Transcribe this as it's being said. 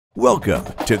Welcome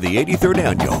to the 83rd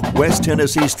Annual West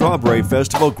Tennessee Strawberry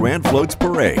Festival Grand Floats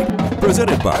Parade,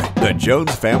 presented by the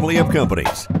Jones family of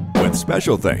companies, with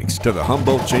special thanks to the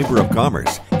Humboldt Chamber of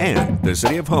Commerce and the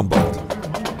City of Humboldt.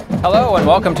 Hello and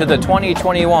welcome to the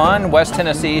 2021 West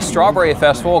Tennessee Strawberry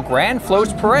Festival Grand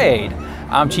Floats Parade.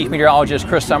 I'm Chief Meteorologist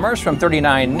Chris Summers from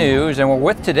 39 News, and we're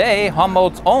with today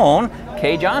Humboldt's own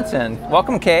Kay Johnson.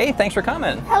 Welcome, Kay. Thanks for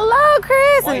coming. Hello,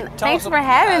 Chris, and thanks for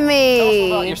having me. Tell us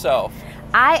about yourself.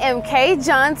 I am Kay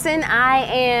Johnson. I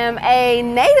am a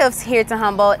native here to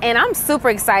Humboldt, and I'm super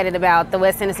excited about the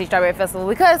West Tennessee Strawberry Festival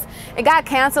because it got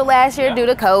canceled last year due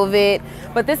to COVID.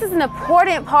 But this is an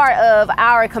important part of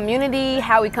our community,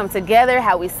 how we come together,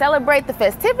 how we celebrate the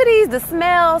festivities, the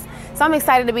smells. So I'm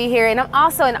excited to be here. And I'm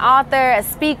also an author, a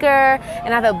speaker,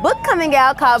 and I have a book coming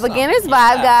out called Beginner's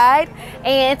Vibe Guide.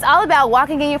 And it's all about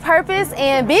walking in your purpose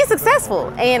and being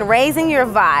successful and raising your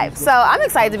vibe. So I'm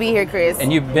excited to be here, Chris.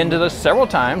 And you've been to this several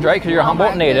times, right? Because you're a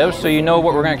Humboldt native, so you know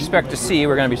what we're going to expect to see.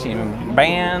 We're going to be seeing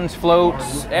bands,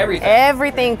 floats, everything.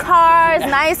 Everything, cars,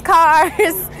 nice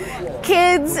cars,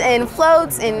 kids and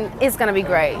floats, and it's going to be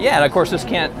great. Yeah, and of course this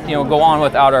can't go on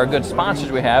without our good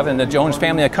sponsors we have, and the Jones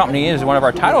family of companies is one of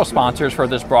our title sponsors for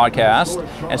this broadcast,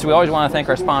 and so we always want to thank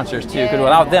our sponsors too, because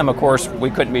without them, of course,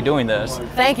 we couldn't be doing this.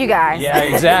 Thank you, guys. Yeah,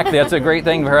 exactly. That's a great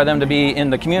thing for them to be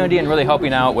in the community and really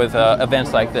helping out with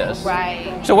events like this.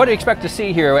 Right. So what do you expect to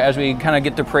see here as we kind of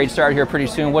get the parade started here pretty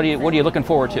soon? What are you looking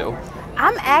forward to?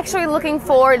 I'm actually looking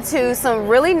forward to some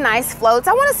really nice floats.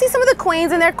 I want to see some of the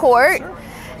queens in their court. Sure.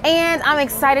 And I'm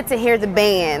excited to hear the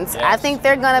bands. Yes. I think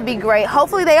they're going to be great.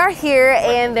 Hopefully they are here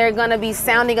and they're going to be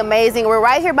sounding amazing. We're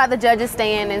right here by the judges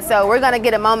stand, and so we're going to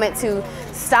get a moment to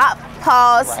stop,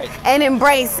 pause, and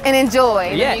embrace and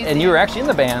enjoy. Yeah, and you were actually in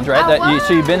the bands, right?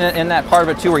 So you've been in that part of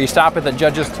it too, where you stop at the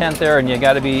judges' tent there, and you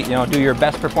got to be, do your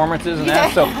best performances and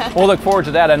that. So we'll look forward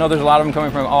to that. I know there's a lot of them coming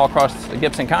from all across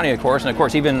Gibson County, of course, and of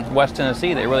course even West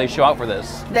Tennessee. They really show out for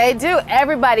this. They do.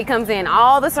 Everybody comes in.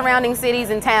 All the surrounding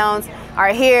cities and towns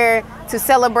are here to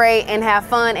celebrate and have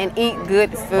fun and eat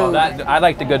good food. Well, I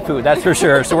like the good food, that's for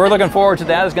sure. So we're looking forward to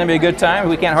that. It's going to be a good time.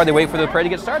 We can't hardly wait for the parade to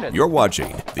get started. You're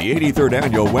watching the 83rd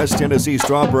Annual West Tennessee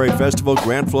Strawberry Festival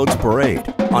Grand Floats Parade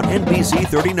on NBC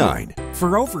 39.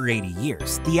 For over 80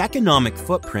 years, the economic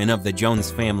footprint of the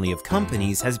Jones family of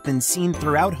companies has been seen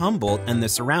throughout Humboldt and the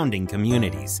surrounding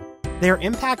communities. Their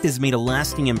impact has made a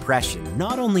lasting impression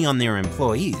not only on their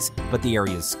employees, but the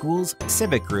area's schools,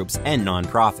 civic groups, and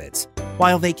nonprofits.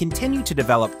 While they continue to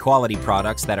develop quality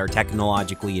products that are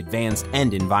technologically advanced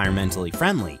and environmentally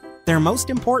friendly, their most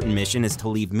important mission is to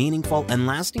leave meaningful and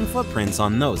lasting footprints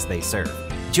on those they serve.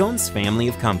 Jones family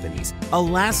of companies, a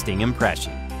lasting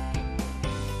impression.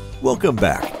 Welcome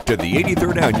back to the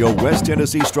 83rd Annual West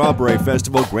Tennessee Strawberry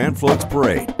Festival Grand Floats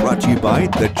Parade, brought to you by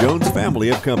the Jones family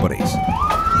of companies.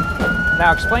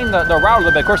 Now explain the route a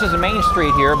little bit. Of course, it's a main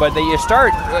street here, but you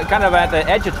start kind of at the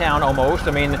edge of town almost.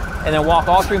 I mean, and then walk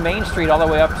all through Main Street all the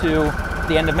way up to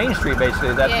the end of Main Street,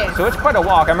 basically. So it's quite a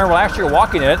walk. I remember last year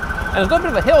walking it, and there's a little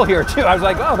bit of a hill here too. I was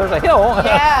like, oh, there's a hill.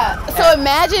 Yeah. So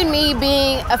imagine me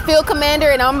being a field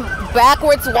commander, and I'm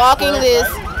backwards walking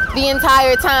the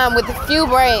entire time with a few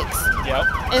breaks. Yep.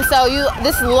 And so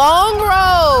this long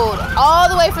road, all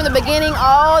the way from the beginning,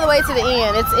 all the way to the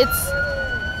end. It's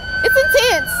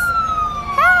intense.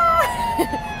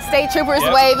 State troopers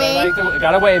waving.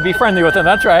 Gotta wave, be friendly with them,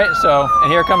 that's right. So,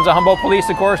 and here comes the Humboldt Police,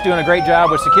 of course, doing a great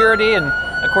job with security and,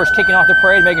 of course, kicking off the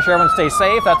parade, making sure everyone stays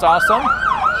safe. That's awesome. Yeah.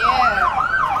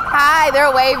 Hi,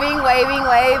 they're waving.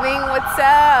 What's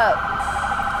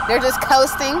up? They're just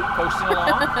coasting. Coasting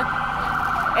along.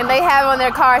 And they have on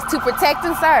their cars to protect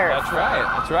and serve.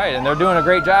 That's right. And they're doing a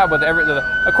great job with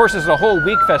of course, it's a whole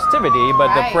week festivity,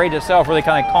 but the parade itself really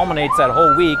kind of culminates that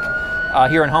whole week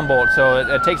here in Humboldt. So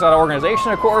it takes a lot of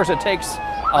organization, of course. It takes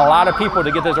a lot of people to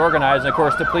get this organized. And of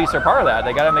course, the police are part of that.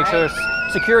 They got to make sure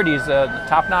security's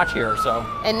top notch here. So.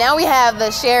 And now we have the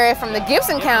sheriff from the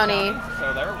Gibson County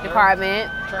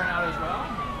Department. Turn out as well.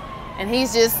 And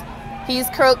he's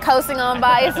coasting on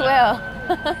by as well.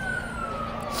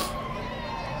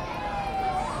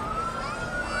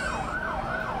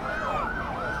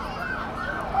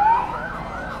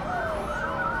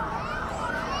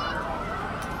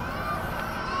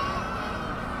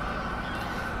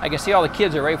 I can see all the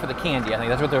kids are ready for the candy. I think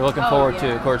that's what they're looking forward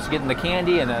to. Of course, getting the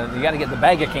candy, and you got to get the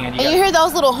bag of candy. And you hear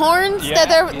those little horns that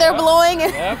they're blowing.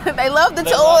 They love the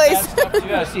toys. You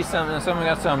got to see someone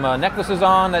got some necklaces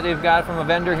on that they've got from a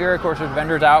vendor here. Of course, there's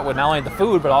vendors out with not only the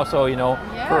food, but also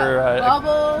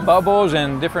for bubbles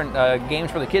and different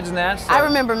games for the kids and that. So. I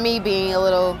remember me being a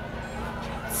little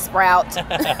sprout.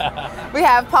 We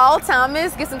have Paul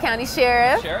Thomas, Gibson County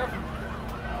Sheriff.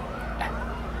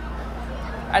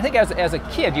 I think as a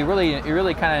kid, you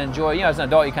really kind of enjoy. As an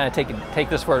adult, you kind of take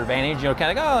this for advantage.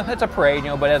 Kind of go, oh, it's a parade,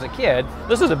 But as a kid,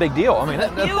 this is a big deal. I mean,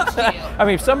 I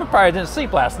mean, some probably didn't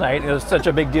sleep last night. It was such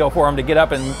a big deal for them to get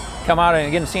up and come out and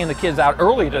again seeing the kids out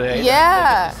early today.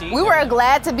 Yeah, we were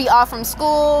glad to be off from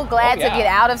school, glad to get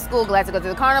out of school, glad to go to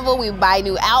the carnival. We buy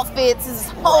new outfits. This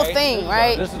whole thing,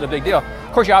 right? This is a big deal.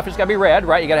 Of course, your outfit's got to be red,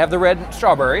 right? You got to have the red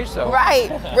strawberries. So. Right,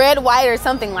 red, white, or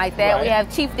something like that. We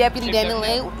have Chief Deputy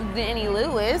Danny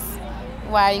Lewis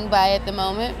riding by at the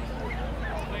moment.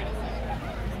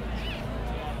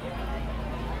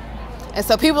 And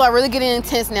so people are really getting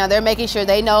intense now. They're making sure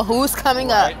they know who's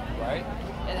coming up. Right.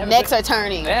 Necks are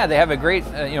turning. Yeah, they have a great,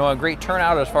 a great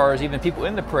turnout as far as even people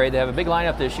in the parade. They have a big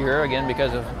lineup this year, again,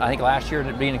 because of, I think, last year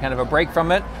being kind of a break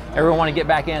from it. Everyone want to get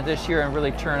back in it this year and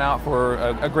really turn out for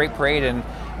a great parade. And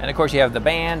of course, you have the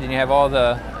band, and you have all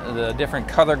the different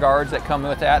color guards that come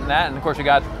with that. And of course, you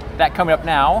got that coming up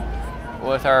now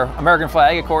with our American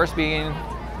flag, of course, being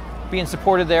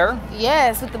supported there.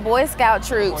 Yes, with the Boy Scout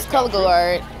troops, color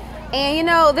guard.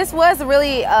 And this was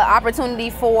really an opportunity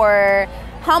for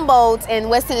Humboldt and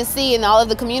West Tennessee and all of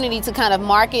the community to kind of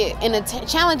market in a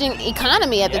challenging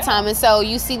economy at the time. And so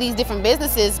you see these different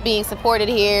businesses being supported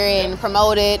here and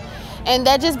promoted, and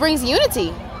that just brings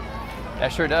unity.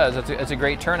 That sure does. It's a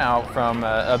great turnout from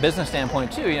a business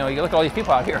standpoint too. You look at all these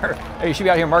people out here. You should be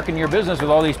out here marketing your business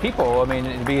with all these people. I mean,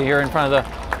 to be here in front of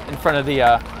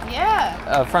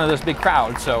this big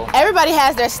crowd. So everybody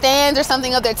has their stands or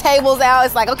something of their tables out.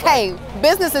 It's like, okay,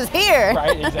 business is here.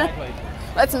 Right, exactly.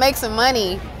 Let's make some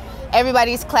money.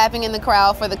 Everybody's clapping in the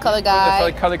crowd for the color guard.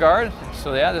 For the color guard.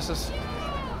 So yeah,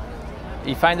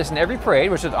 you find this in every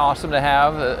parade, which is awesome to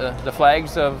have the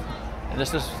flags of. And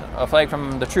this is a flag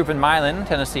from the troop in Milan,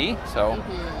 Tennessee. So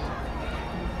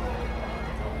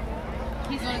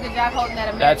he's doing a good job holding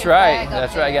that American That's right. flag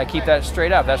That's right. You got to keep that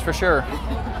straight up. That's for sure.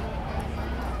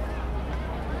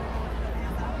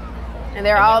 And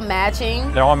they're all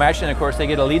matching. They're all matching. Of course, they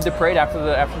get to lead the parade after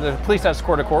the police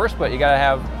escort, of course. But you got to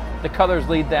have the colors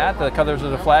lead that, the colors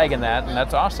of the flag in that, and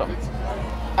that's awesome.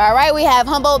 All right, we have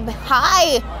Humboldt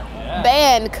High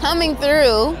Band coming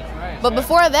through. But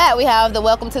before that, we have the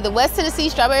Welcome to the West Tennessee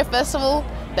Strawberry Festival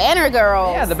Banner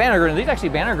Girls. Yeah, the Banner Girls. These actually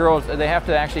Banner Girls, they have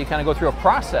to actually kind of go through a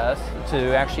process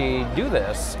to actually do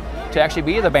this, to actually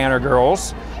be the Banner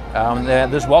Girls.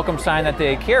 This welcome sign that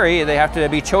they carry, they have to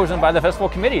be chosen by the festival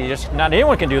committee. Just not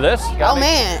anyone can do this. Oh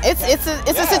man, it's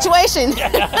a situation.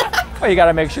 Well, you got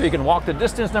to make sure you can walk the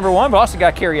distance, number one, but also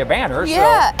got to carry a banner.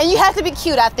 Yeah, and you have to be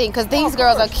cute, I think, because these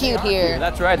girls are cute here.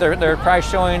 That's right. They're probably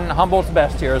showing Humboldt's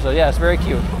best here. So yeah, it's very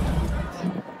cute.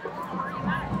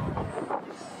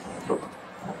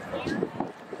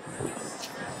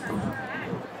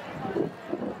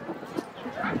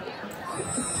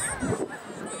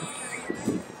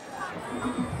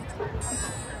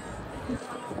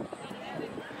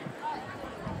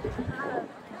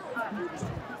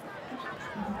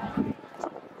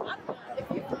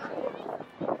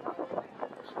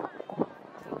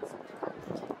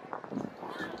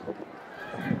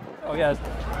 Oh yes,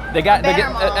 they get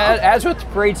as with the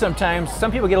parade. Sometimes some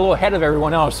people get a little ahead of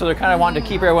everyone else, so they're kind of wanting to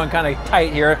keep everyone kind of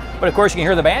tight here. But of course, you can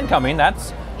hear the band coming.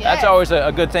 That's always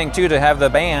a good thing too, to have the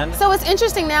band. So it's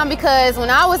interesting now, because when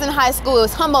I was in high school, it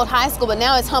was Humboldt High School, but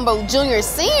now it's Humboldt Junior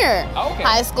Senior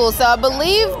High School. So I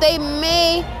believe they even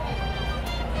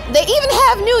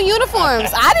have new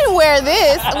uniforms. I didn't wear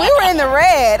this. We were in the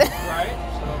red.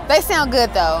 Right. They sound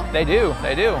good though. They do.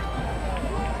 They do.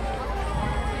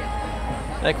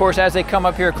 And of course, as they come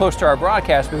up here close to our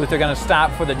broadcast booth, they're going to stop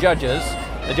for the judges.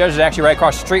 The judges are actually right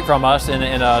across the street from us in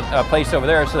a place over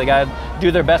there, so they got to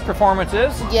do their best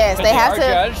performances. Yes, they have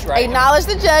to acknowledge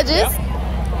the judges. Yep.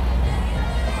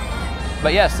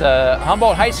 But yes,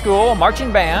 Humboldt High School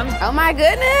marching band. Oh my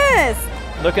goodness.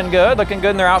 Looking good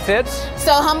in their outfits.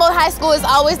 So Humboldt High School is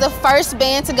always the first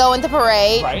band to go into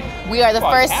parade. Right. We are the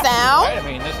first sound. Right? I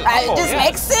mean, this is Humboldt, it just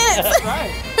makes sense. That's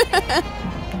right.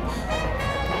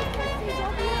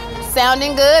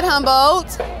 Sounding good,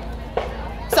 Humboldt.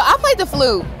 So I played the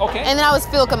flute. Okay. And then I was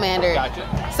field commander. Gotcha.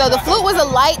 So the flute was a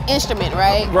light instrument,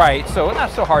 right? Right. So it's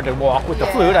not so hard to walk with the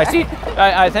flute. I see.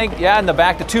 I think in the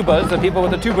back the tubas. The people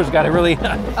with the tubas got to really.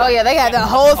 Oh yeah, they got the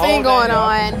whole thing going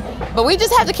on. But we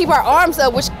just have to keep our arms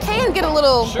up, which can get a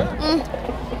little. Sure.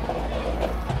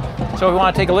 So we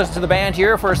want to take a listen to the band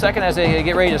here for a second as they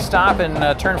get ready to stop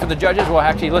and turn for the judges. We'll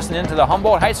actually listen into the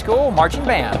Humboldt High School marching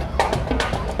band.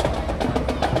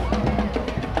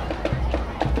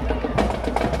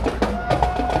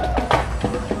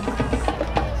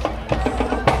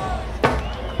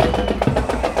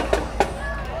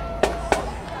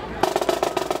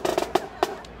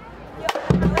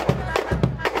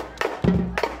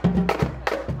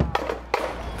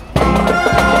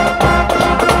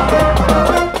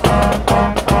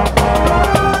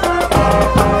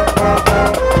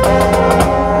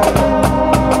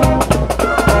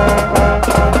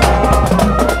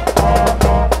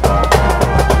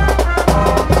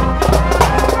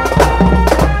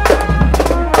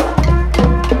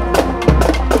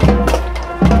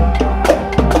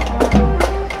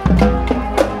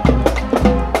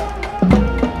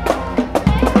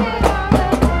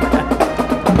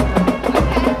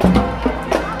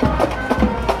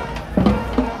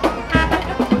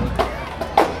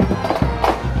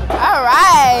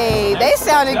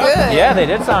 they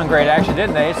did sound great, actually,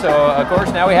 didn't they? So, of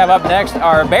course, now we have up next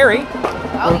our Barry.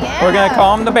 Oh, yeah. We're going to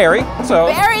call him the Barry. So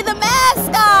Barry the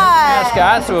mascot.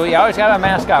 Mascot. So we always got a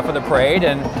mascot for the parade,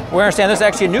 and we understand this is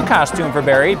actually a new costume for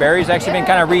Barry. Barry's actually been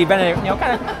kind of reinvented, you know,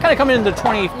 kind of coming into the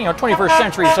 21st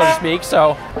century, so to speak.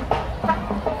 So.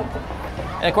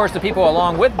 And of course, the people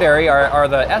along with Barry are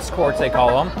the escorts, they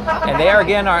call them, and they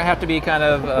have to be kind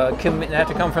of they have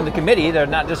to come from the committee. They're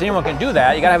not just anyone can do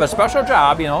that. You got to have a special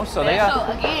job, you know. So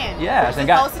again. Yes, and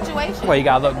got situation. Well, you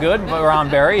got to look good around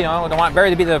Barry. You know, we don't want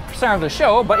Barry to be the center of the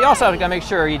show, but you also have to make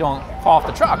sure you don't fall off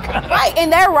the truck. Right,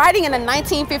 and they're riding in a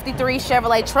 1953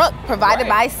 Chevrolet truck provided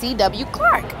by C.W.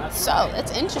 Clark. So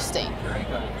it's interesting. Very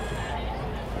good.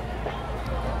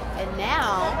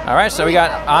 Now. All right, so we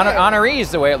got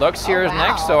honorees the way it looks. Here's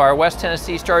next. So our West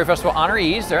Tennessee Strawberry Festival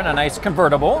honorees. They're in a nice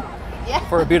convertible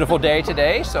for a beautiful day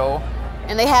today. So.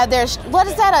 And they have their, what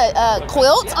is that, a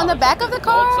quilt on the back of the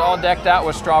car? It's all decked out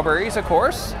with strawberries, of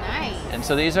course. Nice. And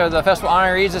so these are the festival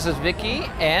honorees. This is Vicki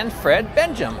and Fred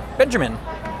Benjamin.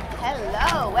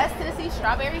 Hello, West Tennessee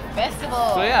Strawberry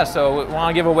Festival. So yeah, so we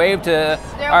want to give a wave to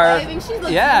They're waving. She's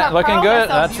looking looking good.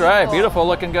 That's beautiful. Right, beautiful,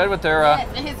 looking good with their. Yes,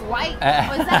 and his white.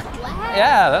 Was that black?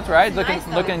 Yeah, that's right. That's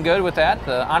looking good with that.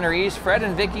 The honorees, Fred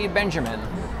and Vicki Benjamin.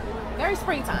 Very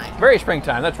springtime. Very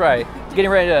springtime. That's right.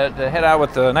 Getting ready to head out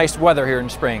with the nice weather here in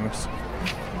springs.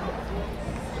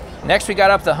 Next, we got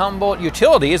up the Humboldt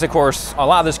Utilities. Of course, a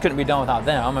lot of this couldn't be done without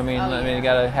them. I mean, you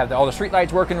got to have all the street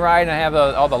lights working right and have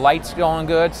all the lights going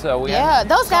good. So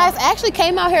those guys actually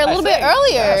came out here a little bit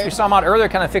earlier. Yes, we saw them out earlier,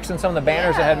 kind of fixing some of the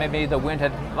banners that had maybe the wind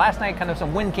had last night. Kind of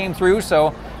some wind came through,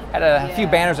 so had a few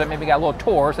banners that maybe got a little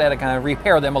tore. So they had to kind of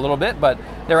repair them a little bit. But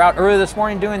they're out early this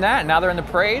morning doing that, and now they're in the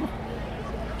parade.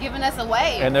 Giving us a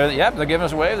wave. And they're giving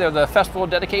us a wave. They're the festival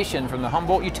dedication from the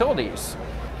Humboldt Utilities.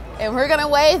 And we're gonna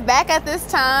wave back at this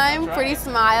time. Right. Pretty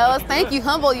smiles. Thank you,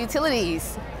 Humboldt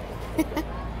Utilities.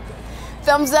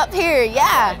 Thumbs up here,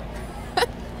 yeah.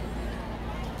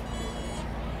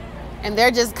 And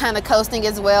they're just kind of coasting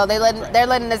as well. They're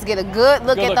letting us get a good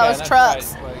look at those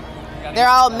trucks. Right. They're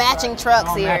all matching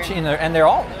trucks here. Matching, and they're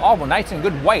all nice and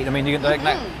good white. I mean, they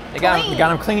got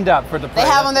them cleaned up for the parade. They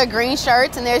have on their green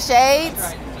shirts and their shades.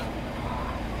 Right.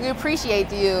 We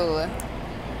appreciate you.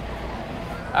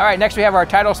 All right, next we have our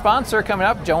title sponsor coming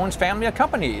up, Jones Family of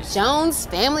Companies. Jones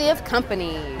Family of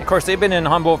Companies. Of course, they've been in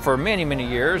Humboldt for many, many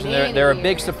years, and they're a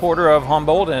big supporter of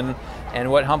Humboldt and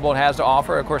what Humboldt has to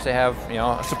offer. Of course, they have,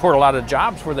 support a lot of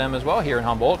jobs for them as well here in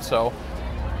Humboldt. So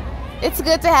it's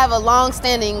good to have a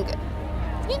long-standing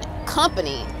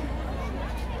company.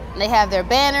 They have their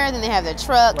banner, then they have their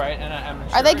truck. Right, and I'm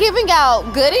sure are they giving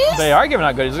out goodies? They are giving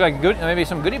out goodies. Like maybe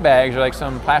some goodie bags or like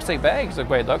some plastic bags, the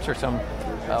way it looks, or some.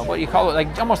 What do you call it?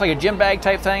 Like almost like a gym bag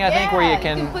type thing, I think, where you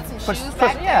can put some shoes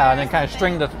back there. And then kind of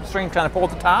string kind of pull at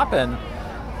the top, and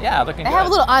looking good. They have a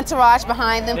little entourage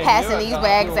behind them passing these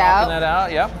bags out. That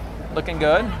out, yep, looking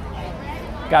good.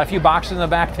 Got a few boxes in the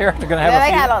back there. They're gonna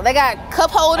have they got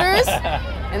cup holders,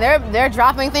 and they're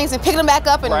dropping things and picking them back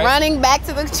up and running back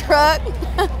to the truck,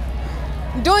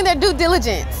 doing their due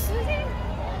diligence.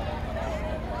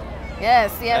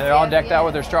 Yes. And they're all decked out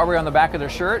with their strawberry on the back of their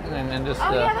shirt, and just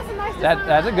that's a nice design.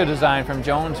 That's a good design from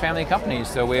Jones Family Companies.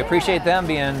 So we appreciate them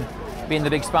being the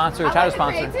big sponsor, title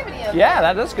sponsor.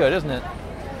 That's good, isn't it?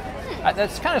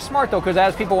 That's kind of smart though, because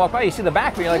as people walk by, you see the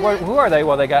back, and you're like, who are they?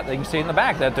 Well, you can see in the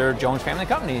back that they're Jones Family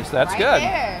Companies. So that's good.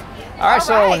 There. All right.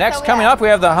 So next coming up, we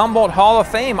have the Humboldt Hall of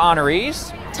Fame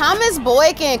honorees. Thomas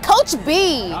Boykin, Coach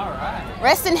B. All right.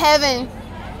 Rest in heaven,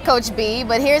 Coach B.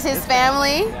 But here's his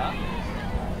family. Yeah.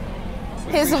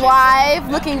 His wife,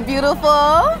 looking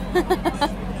beautiful.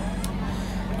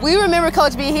 We remember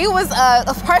Coach B. He was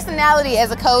a personality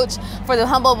as a coach for the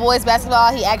Humboldt boys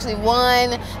basketball. He actually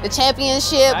won the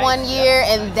championship one year,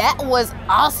 and that was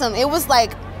awesome. It was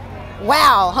like,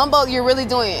 wow, Humboldt, you're really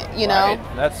doing it, you know?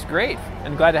 Right. That's great.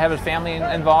 And glad to have his family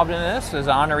involved in this as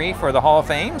an honoree for the Hall of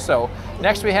Fame. So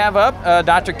next we have up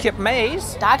Dr. Kip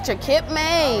Mays. Dr. Kip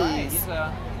Mays.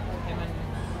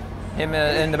 Him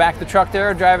in the back of the truck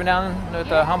there, driving down at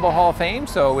the Humboldt Hall of Fame,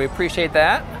 so we appreciate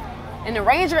that. And the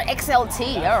Ranger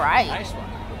XLT, all right. Nice one.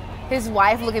 His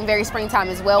wife looking very springtime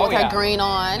as well with her green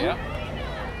on. Yep.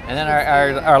 And then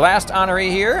our last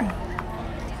honoree here,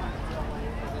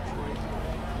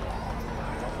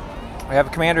 we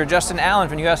have Commander Justin Allen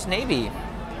from U.S. Navy.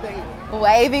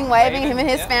 Waving, him and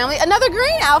his family. Another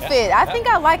green outfit. I think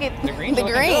I like it. The green.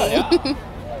 Good,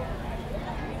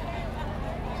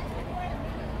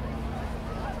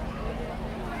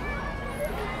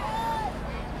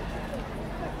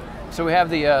 So we have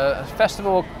the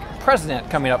festival president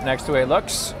coming up next, the way it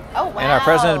looks. Oh, wow. And our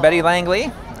president, Betty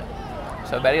Langley.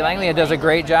 So Betty Langley does a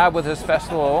great job with this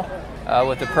festival,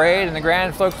 with the parade and the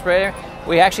Grand Floats Parade.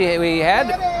 We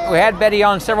had Betty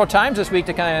on several times this week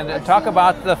to kind of talk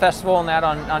about the festival and that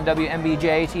on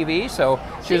WMBJ TV. So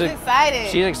she's excited.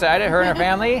 She's excited. Her and her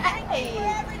family.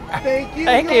 Thank you.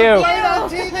 Thank you.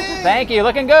 Thank you.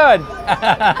 Looking good.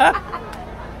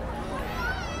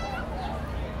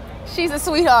 She's a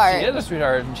sweetheart. She is a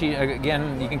sweetheart. And she,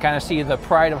 again, you can kind of see the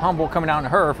pride of Humboldt coming out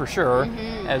in her for sure,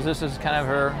 as this is kind of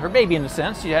her baby in a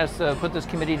sense. She has to put this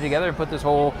committee together and put this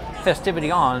whole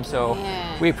festivity on. So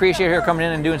we appreciate her coming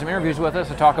in and doing some interviews with us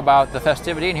to talk about the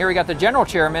festivity. And here we got the general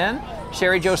chairman,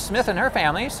 Sherry Jo Smith, and her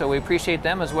family. So we appreciate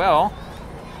them as well.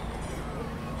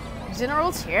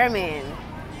 General chairman.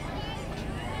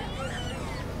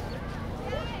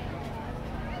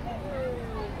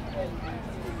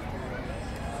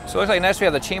 So it looks like next we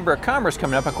have the Chamber of Commerce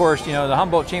coming up. Of course, you know, the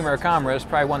Humboldt Chamber of Commerce,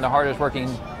 probably one of the hardest working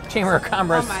Chamber of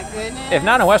Commerce, oh my goodness, if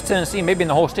not in West Tennessee, maybe in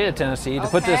the whole state of Tennessee, to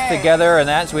put this together and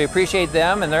that. So we appreciate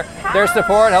them and their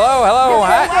support. Hello, hello,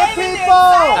 hi. People.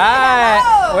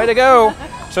 Hi, way to go.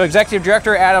 So Executive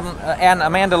Director and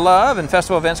Amanda Love, and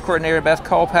Festival Events Coordinator Beth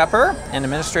Culpepper, and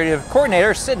Administrative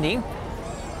Coordinator Sydney.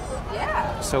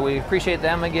 Yeah. So we appreciate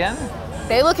them again.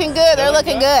 They're looking good. They're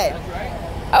looking good.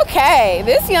 Okay,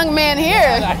 this young man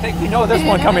here. I think we know this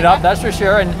one coming up, that's for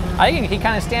sure. And I think he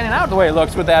kind of standing out the way it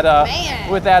looks with that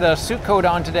suit coat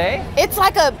on today. It's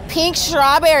like a pink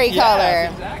strawberry color.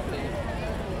 Exactly.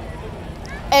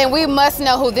 And we must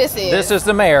know who this is. This is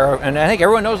the mayor, and I think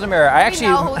everyone knows the mayor. We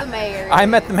know who the mayor is. I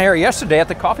met the mayor yesterday at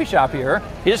the coffee shop here.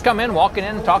 He just come in, walking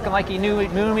in, talking like he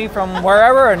knew me from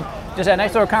wherever, and just had a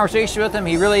nice little conversation with him.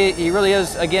 He really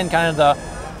is, again, kind of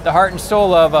the heart and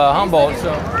soul of Humboldt.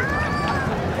 So.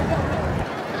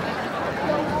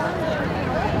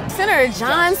 Senator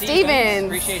John Stevens.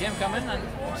 Appreciate him coming and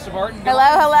supporting.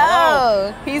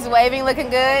 Hello. He's waving, looking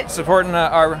good. Supporting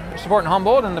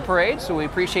Humboldt in the parade, so we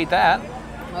appreciate that.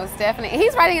 Most definitely.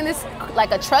 He's riding in this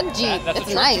like a truck Jeep.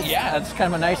 It's nice. Yeah, it's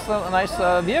kind of a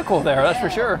nice vehicle there. That's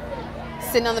for sure.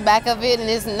 Sitting on the back of it in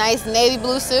his nice navy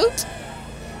blue suit.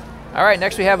 All right,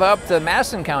 next we have up the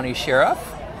Madison County Sheriff.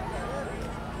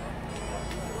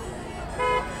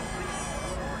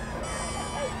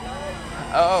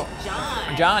 Oh,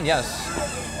 John, yes.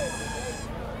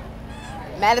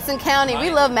 Madison County. We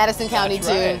love Madison County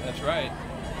too. That's right.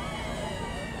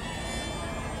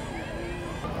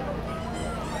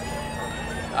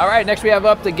 All right, next we have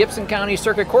up the Gibson County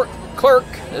Circuit Court Clerk.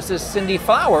 This is Cindy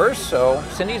Flowers. So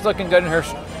Cindy's looking good in her.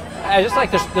 I just like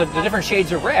the different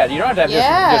shades of red. You don't have to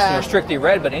have just strictly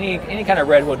red, but any kind of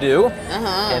red will do.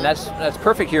 And that's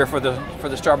perfect here for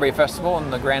the Strawberry Festival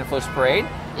and the Grand Floats Parade.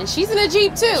 And she's in a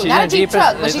Jeep too. She's not a Jeep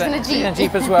truck, but she's in a Jeep. She's in a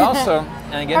Jeep as well. So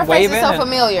and again, her waving. Face is so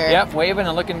familiar. Yep, waving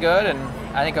and looking good. And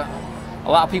I think a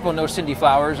lot of people know Cindy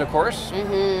Flowers, of course.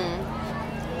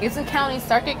 Gibson County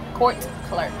Circuit Court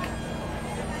Clerk.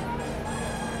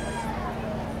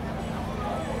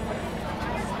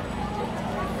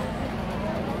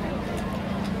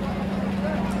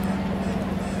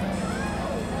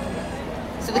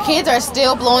 So the kids are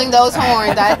still blowing those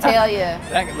horns, I tell you.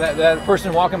 That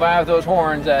person walking by with those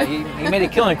horns, he made a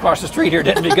killing across the street here,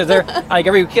 didn't he? Because they're like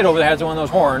every kid over there has one of those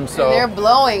horns. So and they're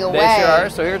blowing away. They sure are.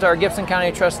 So here's our Gibson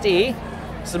County trustee.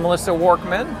 This is Melissa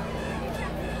Workman.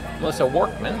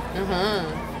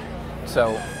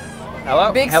 So,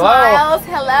 hello. Big smiles.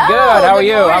 Hello. Good. How are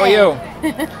you? Morning. How are you?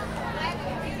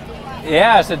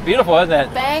 Yes, it's beautiful, isn't it?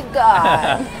 Thank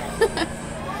God.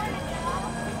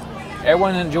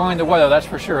 Everyone's enjoying the weather, that's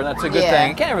for sure. That's a good thing.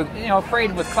 You can't ever,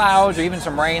 afraid with clouds or even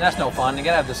some rain. That's no fun. You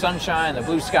gotta have the sunshine, the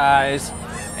blue skies,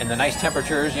 and the nice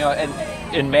temperatures. And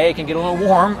in May it can get a little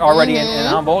warm already in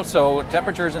Humboldt. So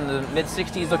temperatures in the mid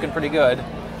 60s looking pretty good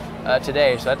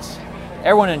today. So that's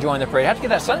everyone enjoying the parade. Have to get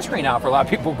that sunscreen out for a lot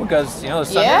of people because the sun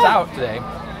is out today.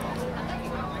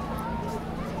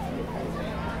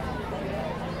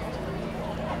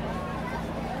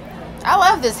 I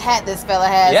love this hat this fella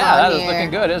has Yeah, on that here. is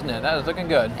looking good, isn't it? That is looking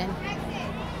good. And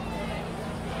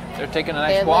they're taking a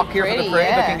nice walk here for the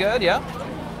parade. Looking good, yeah.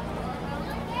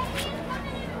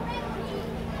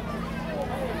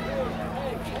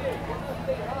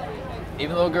 Even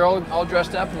the little girl all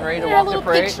dressed up and ready to walk the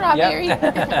parade. Pink strawberry.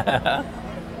 Yep.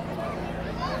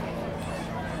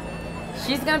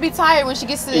 She's gonna be tired when she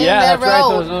gets to the end of that road.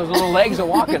 Yeah, that's right. Those little legs are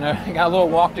walking. They got a little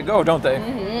walk to go, don't they?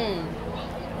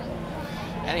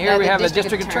 And here we have the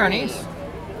district attorneys.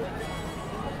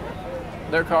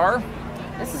 Their car.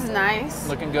 This is nice.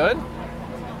 Looking good.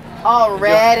 All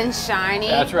red and shiny.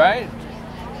 That's right.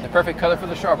 The perfect color for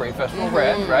the Strawberry Festival,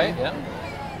 red, right? Yeah.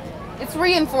 It's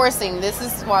reinforcing. This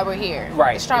is why we're here.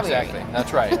 Right. The strawberry. Exactly.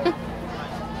 That's right.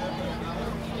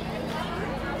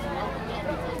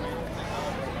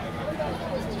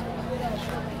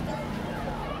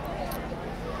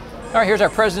 All right, here's our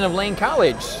president of Lane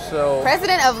College. So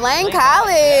President of Lane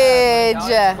College.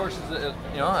 Of course, is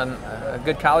a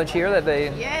good college here that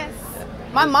they. Yes.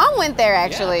 My mom went there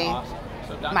actually. Yeah, awesome.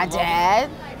 So Dr. My dad.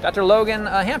 Dr. Logan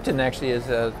Hampton actually is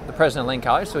the president of Lane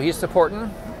College, so he's supporting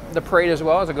the parade as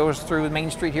well as it goes through Main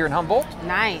Street here in Humboldt.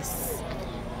 Nice.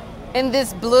 And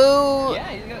this blue,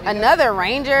 another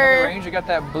Ranger. Another Ranger got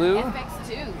that blue.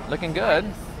 FX2. Looking good.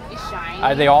 It's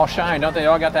shiny. They all shine, don't they? They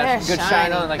all got that They're good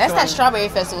shine on. Like that's that Strawberry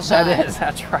Festival shine. That is.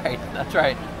 That's right. That's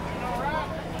right.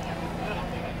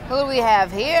 Who do we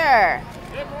have here?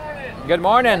 Good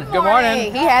morning. Good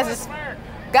morning. He has his.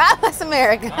 God bless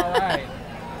America. All right.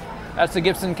 That's the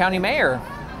Gibson County Mayor.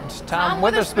 It's Tom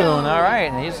Witherspoon. All right,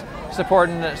 and he's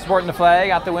supporting the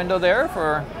flag out the window there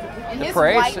for the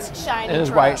parade.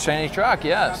 His white shiny truck.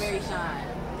 Yes. Strawberry shine.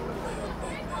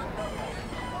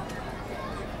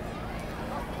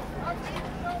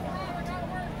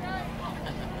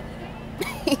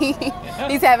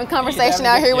 He's having conversation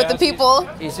out here with the people.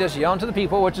 He's just yelling to the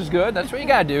people, which is good. That's what you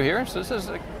got to do here. So this is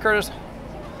Curtis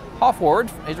Hoffward.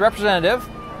 He's representative.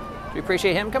 We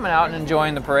appreciate him coming out and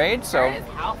enjoying the parade. So, Curtis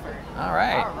Halford. All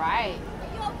right. All right.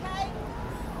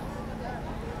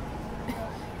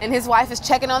 And his wife is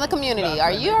checking on the community.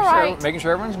 Are you all right? Making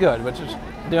sure everyone's good, which is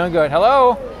doing good.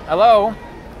 Hello. Hello.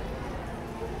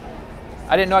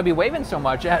 I didn't know I'd be waving so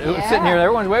much. Sitting here,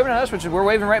 everyone's waving at us, which is we're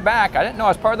waving right back. I didn't know I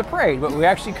was part of the parade, but we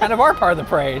actually kind of are part of the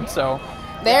parade. So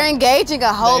they're engaging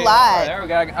a whole lot. There we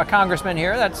got a congressman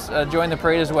here that's joined the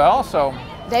parade as well. So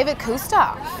David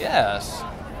Kustoff. Yes.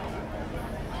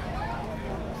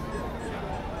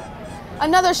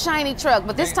 Another shiny truck,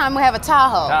 but this time we have a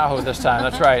Tahoe. Tahoe this time.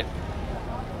 That's right.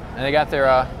 And they got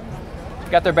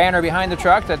their banner behind the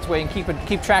truck. That's way you can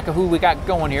keep track of who we got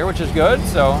going here, which is good.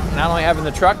 So not only having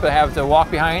the truck, but have to walk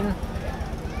behind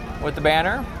with the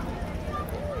banner.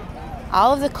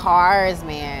 All of the cars,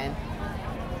 man.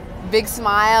 Big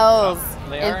smiles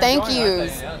and thank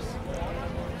yous.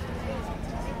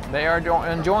 They are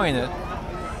enjoying it.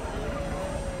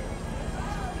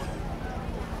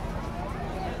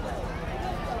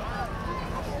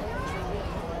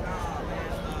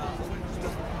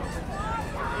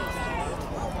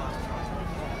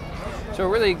 So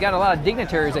really got a lot of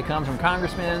dignitaries that come from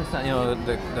congressmen,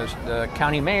 the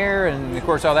county mayor, and of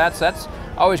course all that. So that's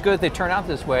always good that they turn out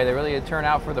this way. They really turn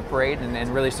out for the parade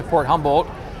and really support Humboldt.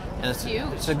 And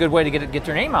it's a good way to get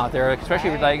your name out there, especially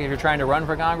if you're trying to run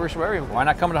for Congress or whatever. Why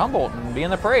not come to Humboldt and be in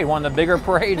the parade? One of the bigger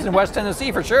parades in West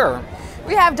Tennessee for sure.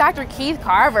 We have Dr. Keith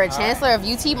Carver, Chancellor of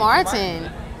UT Martin.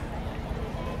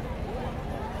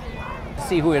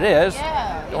 See who it is.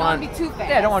 Yeah, don't want to be too fast.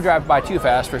 Yeah, don't want to drive by too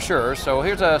fast for sure. So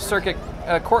here's a circuit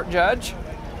court judge.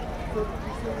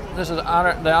 This is the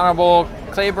Honorable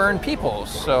Claiborne Peoples.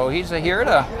 So he's here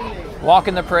to walk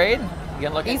in the parade.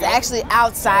 He's actually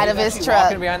outside of his truck.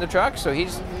 Walking behind the truck, so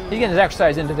he's getting his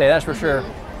exercise in today. That's for sure.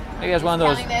 He has one of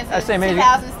those.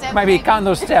 Might be counting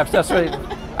those steps. That's what.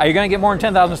 Are you going to get more than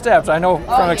 10,000 steps? I know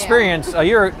from experience. 2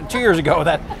 years ago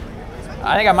that.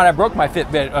 I think I might have broke my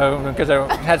Fitbit because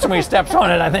I had so many steps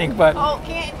on it, I think. But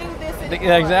can't do this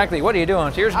anymore. Exactly. What are you doing?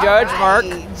 So here's Judge Mark.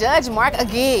 Judge Mark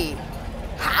Agee.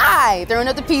 Hi, throwing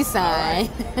up the peace sign.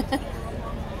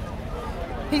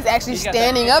 He's actually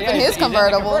standing up in his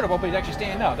convertible. In the convertible, but he's actually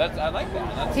standing up. I like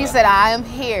that. He said, I am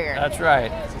here. That's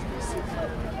right.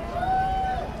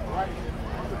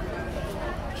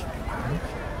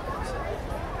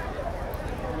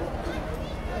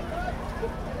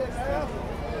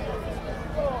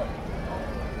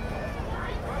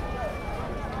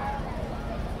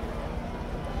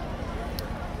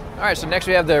 All right, so next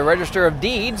we have the Register of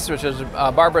Deeds, which is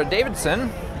Barbara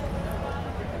Davidson.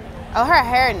 Oh, her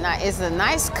hair is a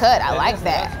nice cut. I like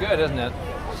that. That's good, isn't it?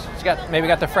 She's maybe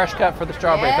got the fresh cut for the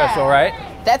Strawberry Festival, right?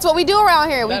 That's what we do around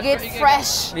here. We get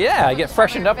fresh. Yeah, get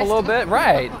freshened up a little bit,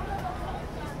 right?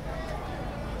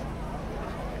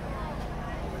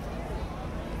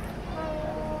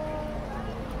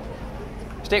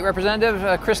 State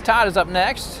Representative Chris Todd is up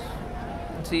next.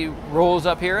 He rolls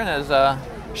up here in his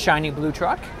shiny blue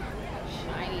truck.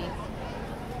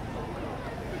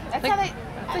 That's how they.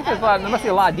 I think there must be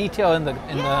a lot of detail in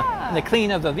the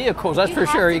clean of the vehicles. That's for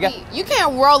sure. You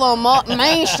can't roll on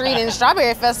Main Street in the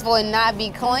Strawberry Festival and not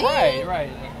be clean. Right.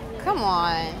 Come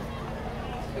on.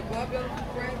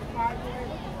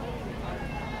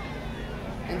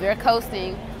 And they're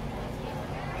coasting.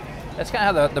 That's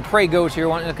kind of how the parade goes here.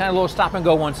 Kind of a little stop and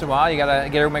go once in a while. You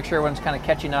gotta make sure everyone's kind of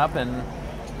catching up and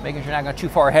making sure you're not going too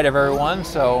far ahead of everyone.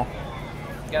 So.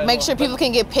 Make sure people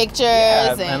can get pictures.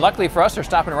 Yeah, and luckily for us, they're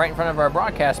stopping right in front of our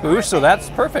broadcast booth, so that's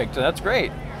perfect. That's great.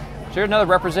 So here's another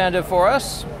representative for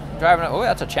us, driving. Oh,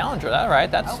 that's a Challenger. That right?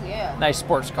 That's nice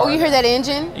sports car. Oh, you hear that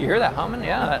engine? You hear that humming?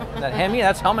 Yeah, that Hemi.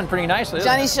 That's humming pretty nicely.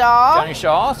 Johnny Shaw. Johnny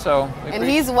Shaw. So. And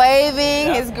he's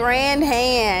waving his grand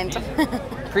hand.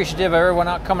 Appreciative of everyone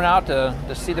coming out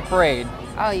to see the parade.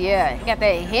 Oh yeah, you got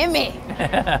that Hemi.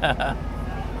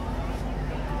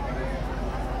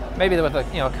 Maybe with the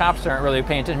cops aren't really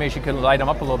paying attention. Maybe she could light them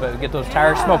up a little bit, get those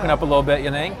tires smoking up a little bit. You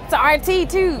think? It's an RT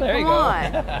too. There you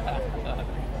go.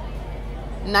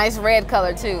 Nice red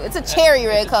color too. It's a cherry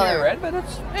red color. Cherry red, but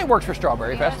it works for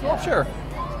Strawberry Festival, sure.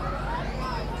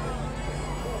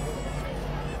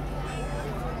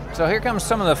 So here comes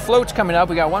some of the floats coming up.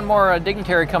 We got one more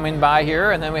dignitary coming by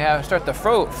here, and then we start the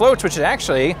floats, which is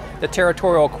actually the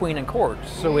territorial queen and court.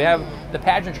 So we have the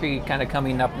pageantry kind of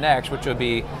coming up next, which would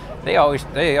be they always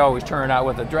turn out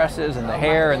with the dresses and the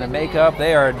hair and the makeup.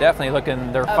 They are definitely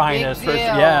looking their finest.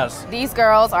 Yes. These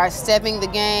girls are stepping the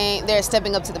game. They're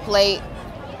stepping up to the plate.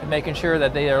 And making sure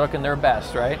that they are looking their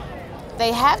best, right?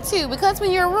 They have to, because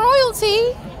when you're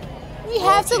royalty, you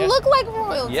have to look like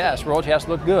royalty. Yes, royalty has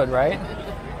to look good, right?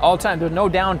 All the time. There's no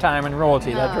downtime in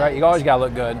royalty. That's right. You always got to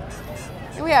look good.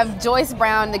 And we have Joyce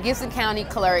Brown, the Gibson County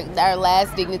clerk, our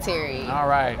last dignitary. All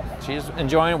right. She's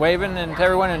enjoying, waving, and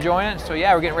everyone enjoying it. So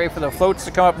yeah, we're getting ready for the floats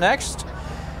to come up next.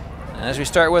 And as we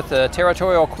start with the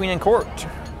territorial queen and court.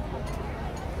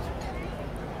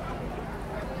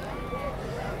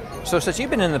 So since you've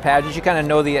been in the pageants, you kind of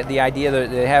know the idea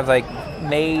that they have like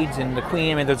maids and the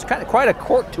queen. I mean, there's kind of quite a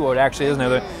court to it, actually, isn't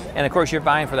there? And of course, you're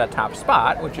vying for that top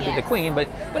spot, which would be the queen. But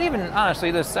even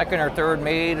honestly, the second or third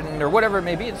maid or whatever it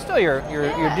may be, it's still you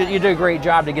did a great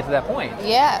job to get to that point.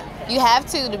 Yeah, you have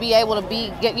to be able to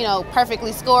get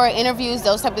perfectly scored, interviews,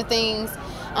 those type of things.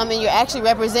 And you're actually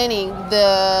representing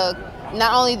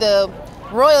not only the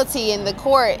royalty and the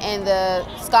court and the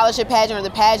scholarship pageant or the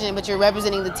pageant, but you're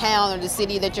representing the town or the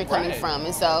city that you're coming from.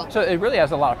 And so it really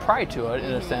has a lot of pride to it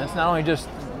in a sense, not only just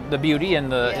the beauty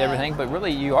and the everything, but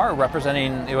really you are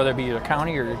representing, whether it be your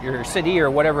county or your city or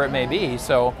whatever it may be.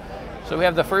 So we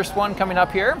have the first one coming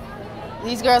up here.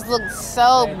 These girls look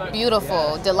so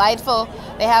beautiful, delightful.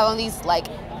 They have on these I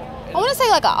want to say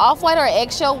like an off-white or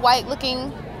eggshell white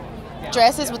looking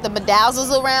dresses with the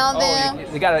bedazzles around them.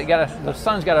 The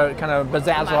sun's got to kind of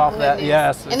bedazzle off that.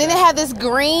 Yes. And then they have this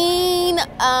green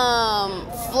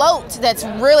float that's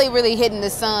really, really hitting the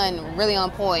sun, really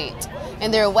on point.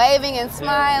 And they're waving and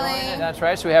smiling. That's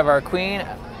right. So we have our queen,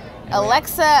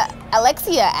 Alexia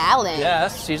Allen.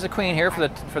 Yes, she's the queen here for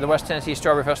the West Tennessee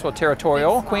Strawberry Festival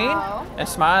Territorial Queen, and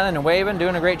smiling and waving,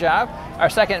 doing a great job. Our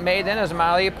second maid then is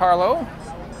Molly Parlow.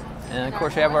 And of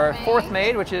course we have our fourth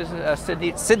maid, which is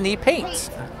Sydney Paints.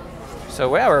 So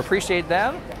we appreciate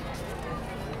them.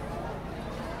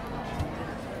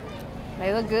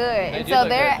 They look good.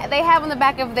 They have on the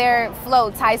back of their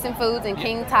float Tyson Foods and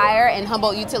King Tire and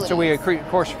Humboldt Utilities. So we of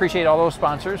course appreciate all those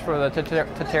sponsors for the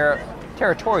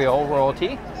territorial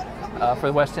royalty for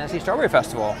the West Tennessee Strawberry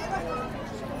Festival.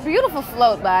 Beautiful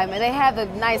float by them. They have the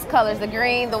nice colors, the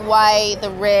green, the white,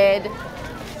 the red,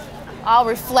 all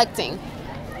reflecting.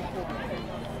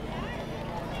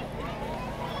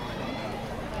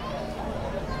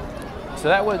 So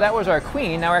that was our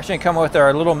queen. Now we're actually going to come with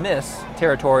our little miss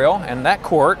territorial and that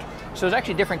court. So there's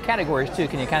actually different categories too.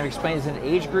 Can you kind of explain, is it an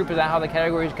age group? Is that how the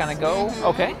categories kind of go? Mm-hmm.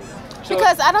 Okay. So,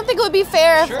 because I don't think it would be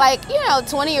fair if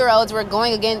 20-year-olds were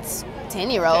going against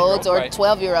 10-year-olds or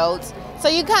 12-year-olds. So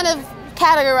you kind of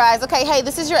categorize, okay, hey,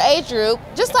 this is your age group,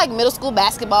 just like middle school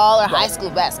basketball or high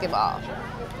school basketball.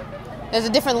 There's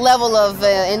a different level of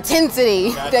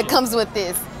intensity that comes with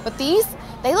this. But these,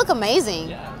 they look amazing.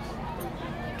 Yeah.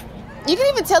 You can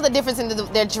even tell the difference in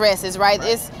their dresses, right?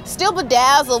 It's still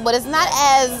bedazzled, but it's not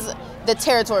as the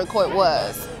territory court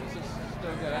was.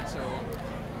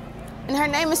 And her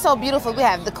name is so beautiful. We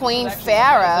have the Queen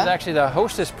Farah. This is actually the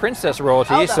hostess princess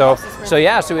royalty. So we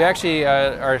actually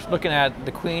are looking at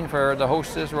the queen for the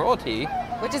hostess royalty,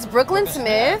 which is Brooklyn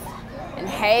Smith, and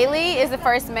Haley is the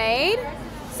first maid,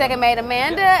 second maid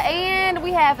Amanda, and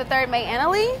we have the third maid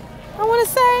Annalie, I want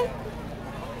to say.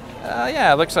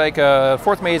 Yeah, it looks like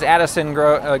fourth maid is Addison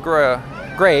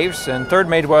Graves, and third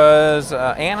maid was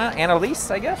Annalise,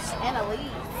 I guess. Annalise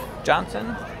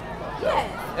Johnson.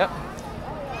 Yes. Yep.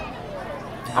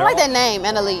 I like that name,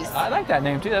 Annalise. I like that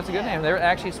name too. That's a good name. They're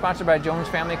actually sponsored by Jones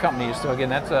Family Companies. So again,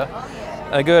 that's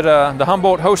a good the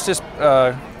Humboldt hostess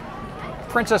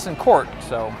princess and court.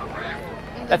 So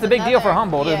that's a big deal for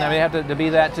Humboldt, isn't it? They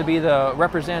have to be the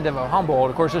representative of Humboldt.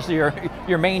 Of course, this is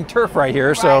your main turf right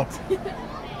here. So.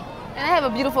 And I have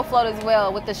a beautiful float as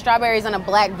well with the strawberries on a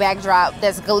black backdrop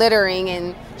that's glittering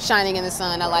and shining in the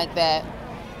sun. I like that.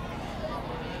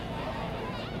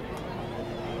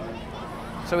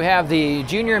 So we have the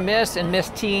Junior Miss and Miss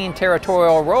Teen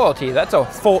Territorial Royalty. That's a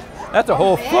full. That's a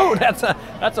whole float. That's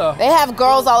a. They have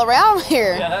girls all around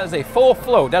here. Yeah, that is a full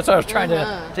float. That's what I was trying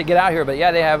to get out here. But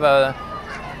yeah, they have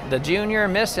the Junior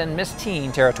Miss and Miss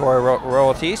Teen Territorial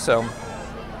Royalty. So.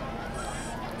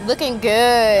 Looking good.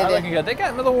 Yeah, looking good. They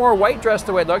got a little more white dress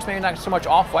the way it looks. Maybe not so much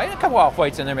off-white. A couple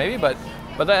off-whites in there maybe, but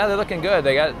they're looking good.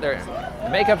 They got their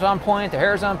makeup's on point. Their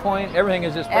hair's on point. Everything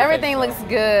is just perfect. Everything looks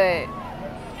good.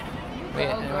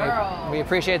 We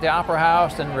appreciate the Opera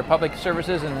House and Republic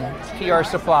Services and PR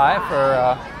Supply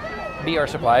for BR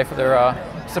Supply for their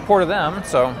support of them.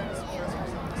 So.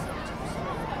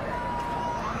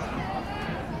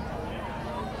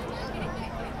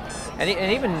 And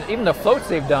even the floats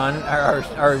they've done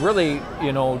are really,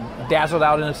 you know, dazzled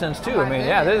out in a sense too. I mean,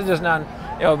 yeah, this is just not,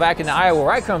 you know, back in Iowa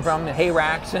where I come from, the hay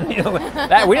racks and, you know,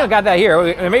 that we don't got that here.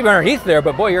 Maybe underneath there,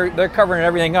 but boy, they're covering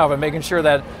everything up and making sure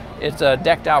that it's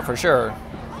decked out for sure.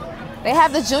 They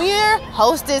have the Junior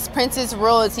Hostess Princess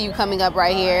Royalty coming up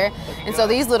right here. And so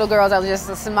these little girls are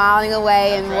just smiling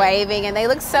away and waving, and they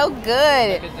look so good.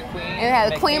 And they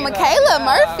have Queen Michaela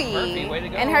Murphy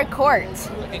and her court.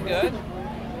 Looking good.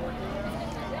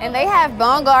 And they have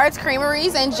Bongards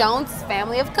Creameries and Jones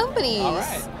Family of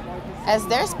Companies as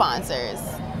their sponsors.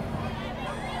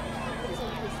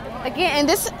 Again, and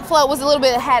this float was a little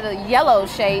bit, had a yellow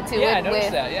shade to it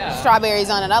with strawberries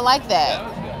on it. I like that.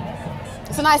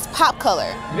 It's a nice pop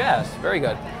color. Yes, very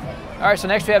good. All right, so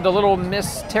next we have the Little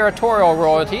Miss Territorial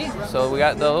Royalty. So we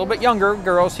got the little bit younger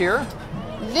girls here.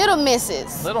 Little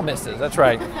Misses. Little Misses, that's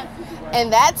right.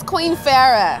 And that's Queen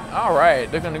Farah. All right,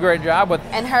 doing a great job with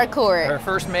and her court. Her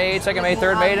first maid, second maid,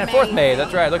 third maid, and fourth maid.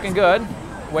 That's right, looking good.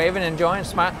 Waving, enjoying,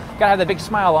 smile. Gotta have that big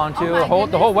smile on too, the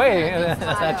whole way.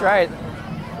 That's right.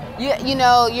 You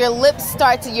know, your lips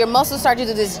start to, your muscles start to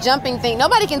do this jumping thing.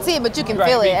 Nobody can see it, but you can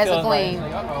feel it as a queen.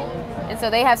 Right. Like, and so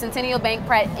they have Centennial Bank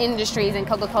Pratt Industries and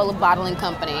Coca-Cola Bottling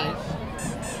Company.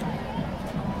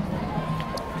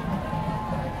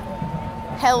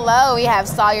 Hello, we have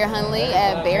Sawyer Hunley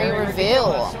at Berry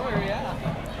Reveal.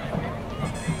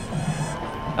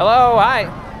 Hello, hi.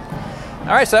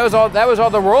 All right, so that was all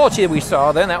the royalty that we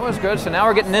saw then. That was good. So now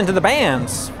we're getting into the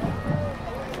bands.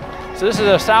 So this is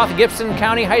a South Gibson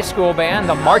County High School band,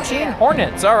 the Marching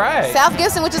Hornets. All right. South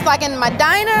Gibson, which is like in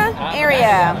Medina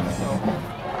area.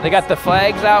 They got the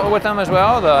flags out with them as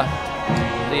well.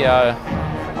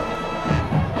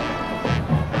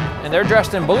 And they're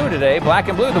dressed in blue today, black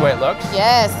and blue the way it looks.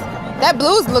 Yes, that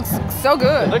blue looks so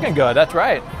good. They're looking good, that's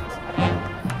right.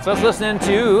 So let's listen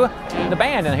to the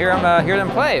band and hear them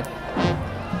play.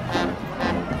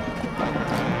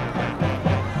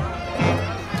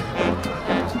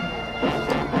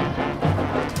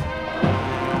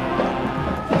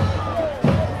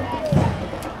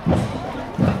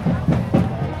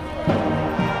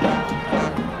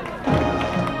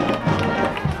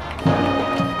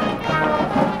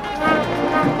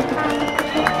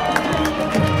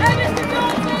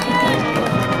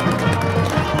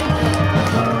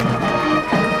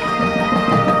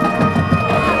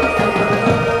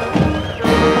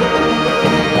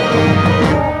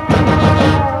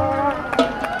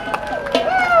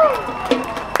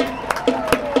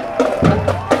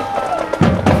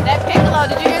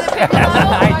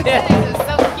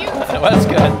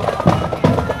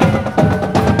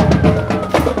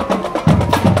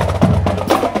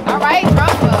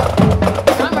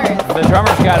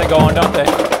 Got it going, don't they?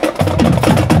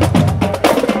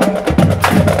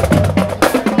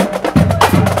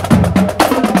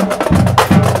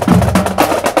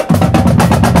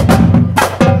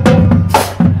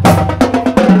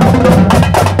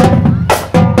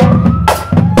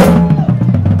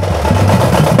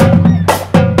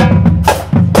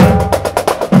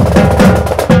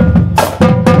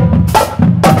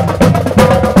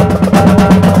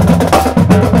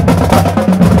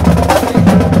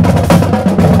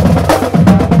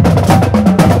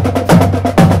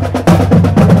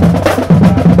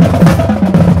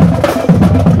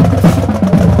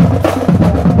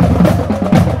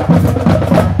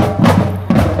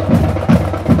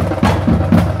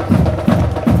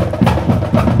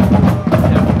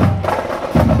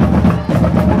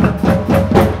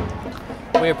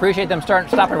 Appreciate them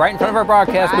stopping right in front of our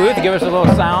broadcast booth to give us a little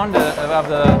sound of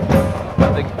the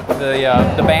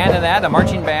band and the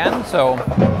marching band. So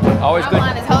always good.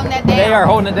 Is holding that down. They are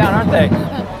holding it down, aren't they?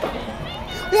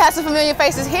 We have some familiar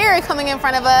faces here coming in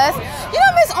front of us. You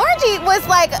know, Miss Orangey was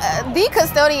like the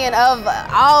custodian of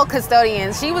all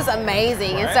custodians. She was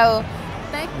amazing, and so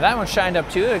that one shined up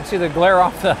too. You can see the glare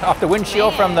off the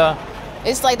windshield from the.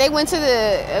 It's like they went to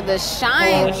the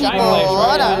shine people. Shine place, right?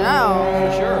 I don't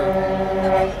know. For sure.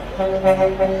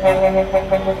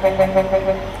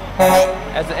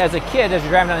 As a kid, as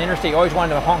you're driving down the interstate, you always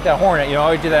wanted to honk that horn. You know,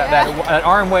 always do that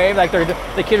arm wave like the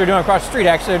kids are doing across the street.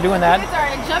 Actually, they're doing that. Kids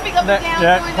are jumping up and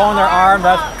down,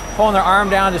 pulling their arm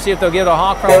down to see if they'll get a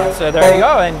honk from it. So there you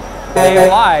go, and they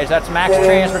realize that's Max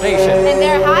Transportation. And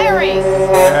they're hiring.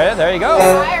 There you go.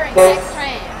 They're hiring Max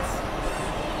Trans.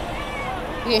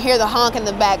 You can hear the honk in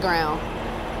the background.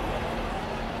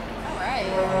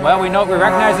 Well, we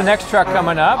recognize the next truck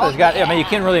coming up. It's got, I mean, you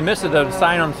can't really miss it, the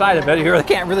sign on the side of it. You really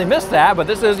can't really miss that, but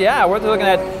this is, we're looking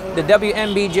at the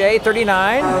WMBJ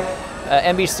 39,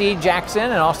 NBC Jackson,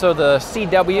 and also the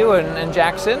CW in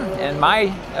Jackson, and my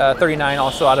 39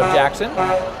 also out of Jackson.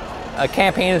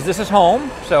 Campaign is This Is Home,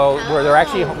 so they're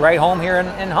actually right home here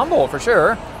in Humboldt for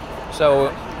sure.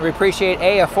 So we appreciate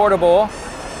affordable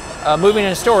moving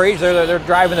and storage. They're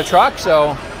driving the truck,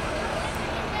 so.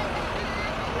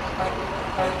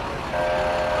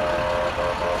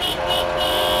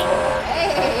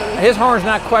 His horn's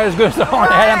not quite as good as the horn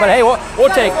I had, but hey, we'll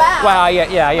take. Wow, you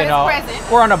know,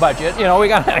 we're on a budget. You know, we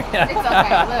got. It's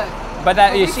okay. Look. But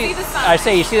that you see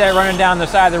that running down the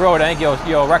side of the road. I think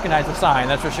you'll recognize the sign.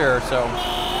 That's for sure. So.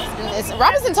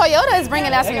 Robinson Toyota is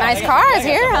bringing out some nice cars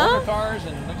here, huh? Cars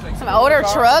and looks like some older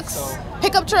trucks,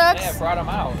 pickup trucks. Yeah, brought them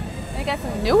out. They got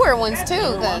some newer ones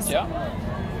too,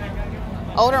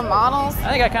 older models. I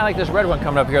think I kind of like this red one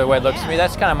coming up here the way it looks to me.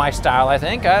 That's kind of my style, I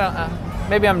think.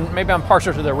 Maybe I'm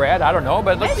partial to the red. I don't know,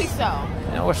 but it looks, maybe so.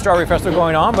 You know, with Strawberry Festival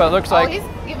going on, but it looks like he's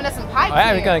giving us some pipes.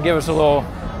 He's going to give us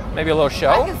maybe a little show.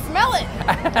 I can smell it.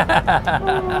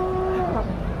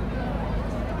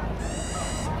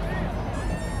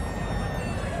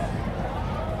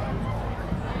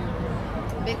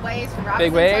 Big waves for Robinson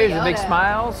Big waves Toyota. and big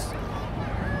smiles.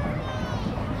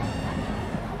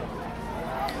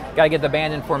 Got to get the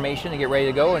band in formation to get ready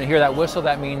to go, and hear that whistle.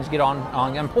 That means get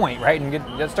on point, right,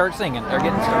 and start singing. They're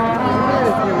getting started.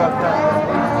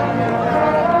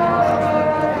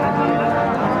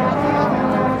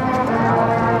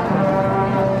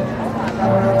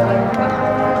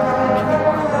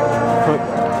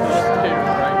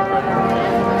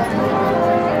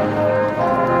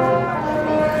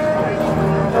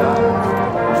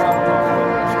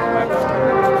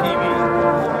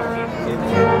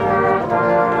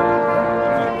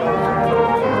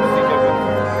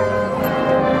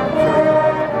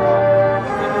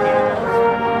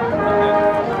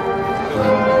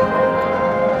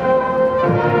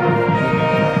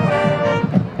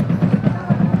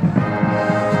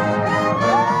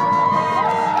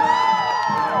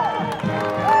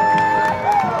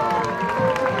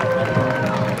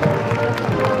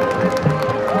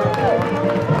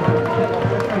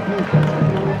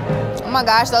 Oh my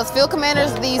gosh, those field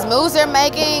commanders, these moves they're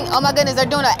making, oh my goodness, they're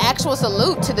doing an actual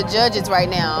salute to the judges right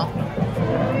now.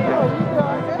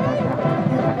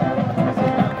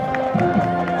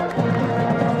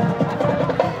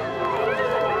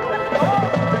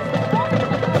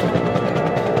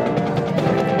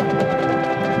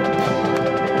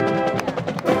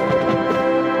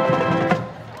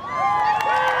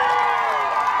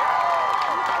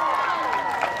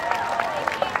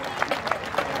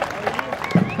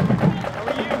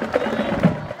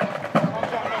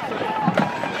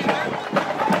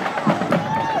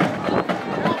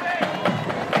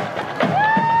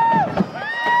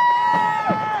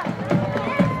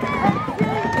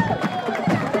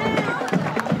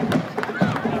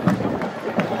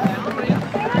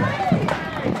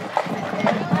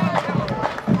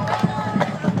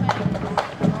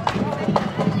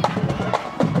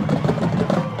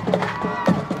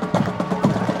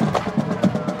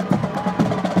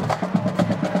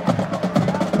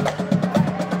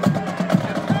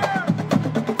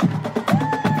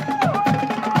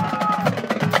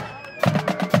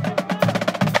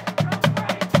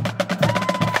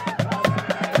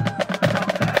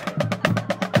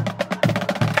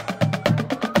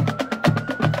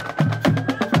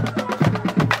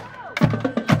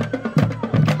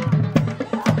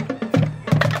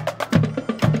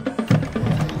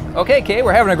 Okay, Kay,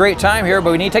 we're having a great time here,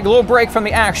 but we need to take a little break from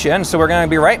the action, so we're going to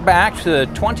be right back to the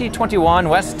 2021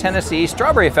 West Tennessee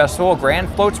Strawberry Festival Grand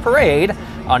Floats Parade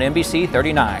on NBC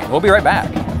 39. We'll be right back.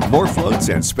 More floats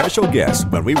and special guests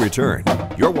when we return.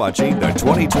 You're watching the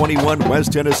 2021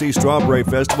 West Tennessee Strawberry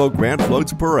Festival Grand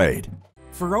Floats Parade.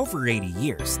 For over 80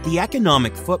 years, the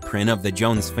economic footprint of the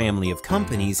Jones family of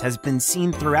companies has been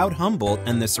seen throughout Humboldt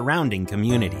and the surrounding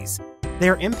communities.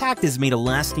 Their impact has made a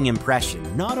lasting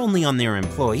impression not only on their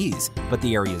employees, but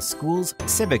the area's schools,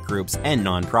 civic groups, and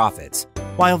nonprofits.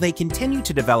 While they continue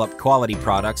to develop quality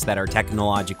products that are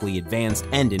technologically advanced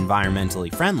and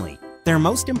environmentally friendly, Their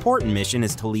most important mission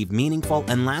is to leave meaningful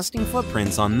and lasting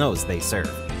footprints on those they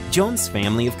serve. Jones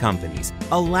Family of Companies,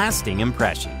 a lasting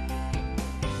impression.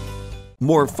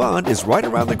 More fun is right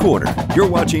around the corner. You're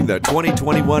watching the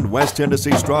 2021 West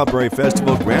Tennessee Strawberry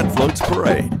Festival Grand Floats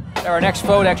Parade. Our next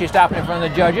float actually stopping in front of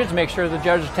the judges to make sure the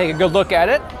judges take a good look at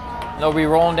it. They'll be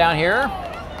rolling down here.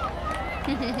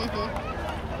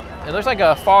 It looks like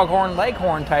a foghorn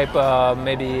leghorn type,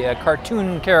 maybe a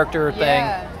cartoon character thing.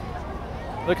 Yeah.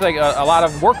 Looks like a lot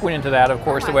of work went into that, of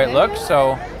course, the way it looks.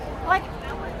 So, like,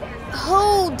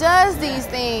 who does these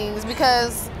things?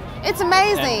 Because it's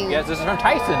amazing. Yes, this is from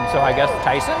Tyson. So I guess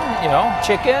Tyson, you know,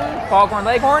 chicken, foghorn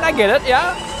leghorn. I get it.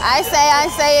 Yeah. I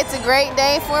say it's a great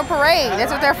day for a parade.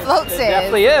 That's what their float says. It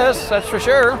definitely is. That's for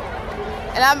sure.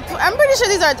 And I'm pretty sure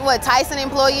these are, what, Tyson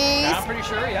employees? I'm pretty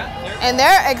sure, yeah. And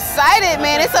they're excited,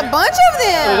 man. It's a bunch of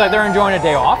them. It looks like they're enjoying a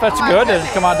day off. That's good to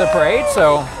come out to the parade,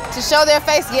 so. To show their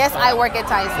face, yes, I work at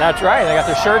Tyson. That's right. They got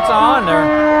their shirts on.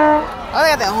 Oh, they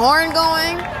got their horn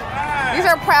going. These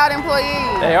are proud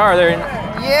employees. They are. They're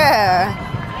Yeah.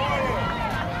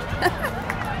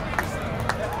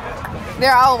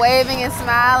 They're all waving and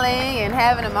smiling and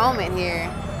having a moment here.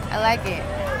 I like it.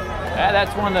 Yeah,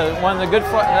 that's one of the good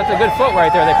foot. That's a good foot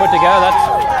right there they put together.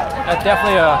 That's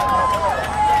definitely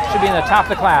should be in the top of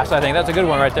the class. I think that's a good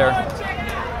one right there.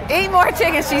 Eat more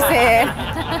chicken, she said.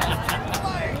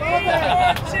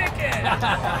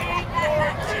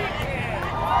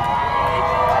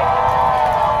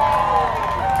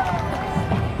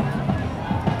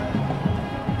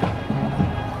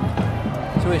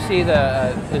 So we see is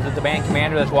it the band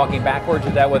commander that's walking backwards?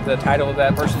 Is that what the title of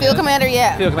that person is? Field commander,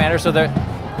 yeah. Field commander. So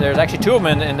there's actually two of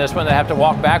them in this one that have to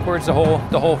walk backwards the whole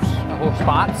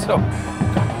spot. So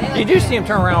you do see them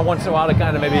turn around once in a while to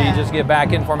kind of maybe just get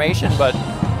back in formation, but.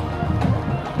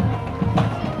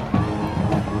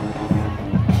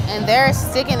 And they're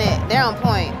sticking it. They're on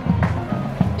point.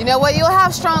 You know what? You'll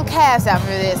have strong calves after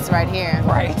this right here.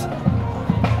 Right.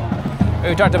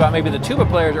 We talked about maybe the tuba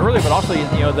players earlier, but also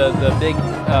the big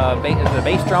the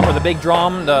bass drum or the big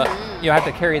drum. You have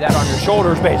to carry that on your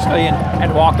shoulders basically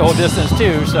and walk the whole distance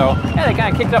too. So yeah, they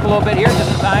kind of kicked up a little bit here just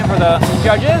in time for the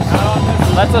judges.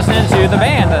 Let's listen into the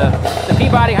band, the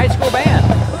Peabody High School band.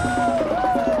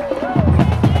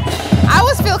 I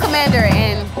was field commander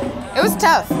and it was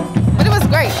tough, but it was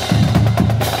great.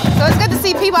 So it's good to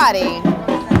see Peabody.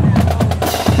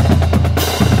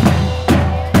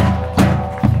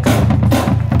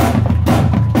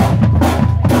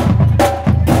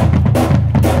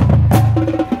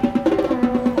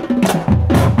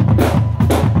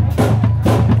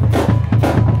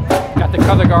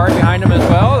 Color guard behind him as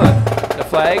well, the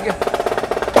flag.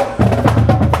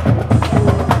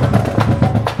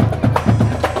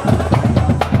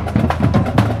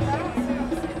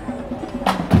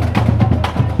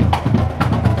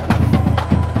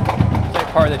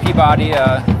 Part of the Peabody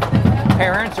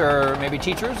parents or maybe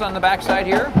teachers on the backside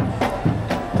here.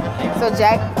 So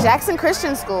Jackson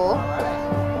Christian School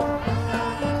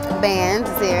band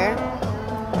is here.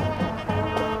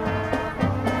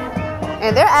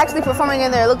 And they're actually performing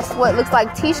in their what looks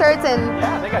like t-shirts and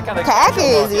they got kind of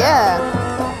khakis, yeah.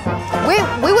 We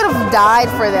would have died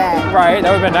for that. Right, that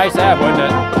would have been nice to have, wouldn't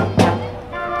it?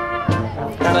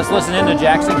 And let's listen in to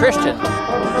Jackson Christian.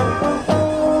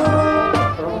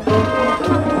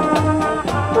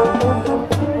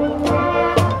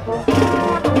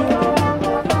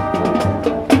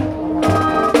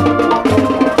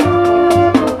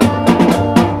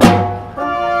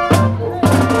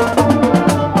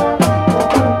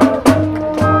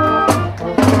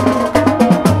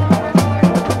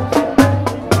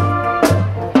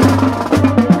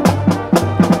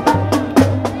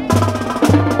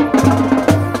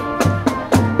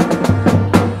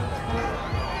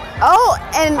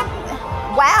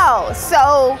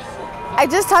 So I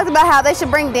just talked about how they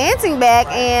should bring dancing back,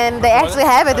 and they actually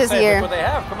have it this year. That's what they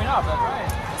have coming up, that's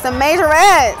right. Some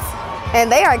majorettes, and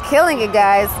they are killing it,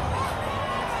 guys.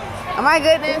 Oh my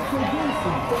goodness.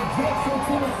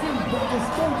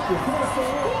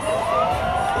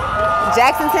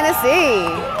 Jackson, Tennessee.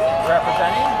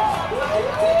 Representing.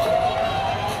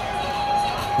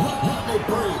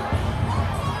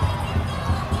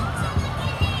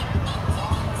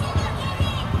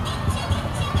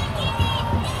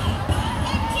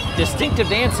 Distinctive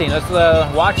dancing. Let's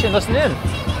watch and listen in.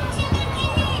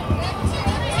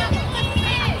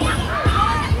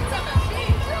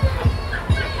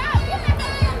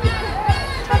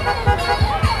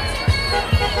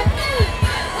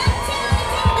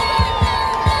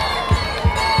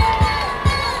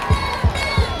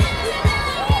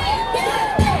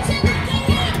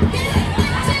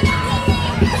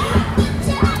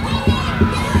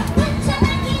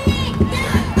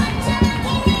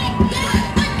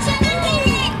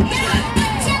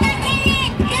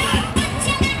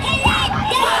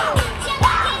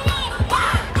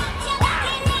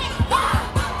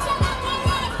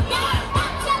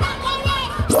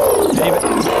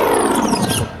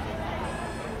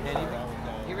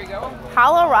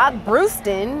 Hollow Rock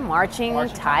Brewston Marching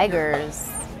Tigers.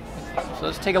 So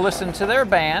let's take a listen to their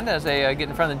band as they get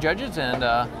in front of the judges and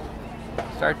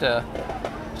start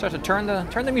to turn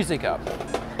the music up.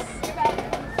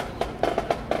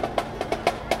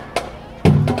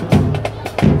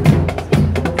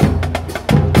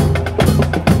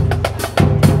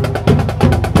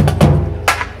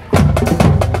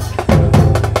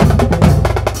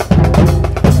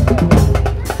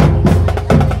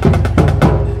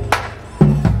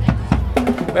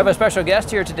 We have a special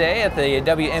guest here today at the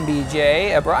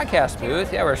WMBJ broadcast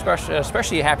booth. Yeah, we're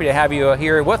especially happy to have you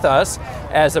here with us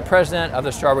as the president of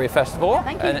the Strawberry Festival,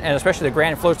 and especially the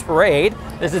Grand Floats Parade.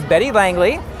 This is Betty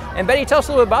Langley. And Betty, tell us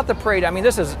a little bit about the parade. I mean,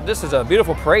 this is a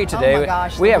beautiful parade today. Oh my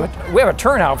gosh. We have a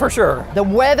turnout for sure. The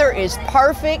weather is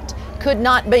perfect. Could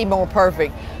not be more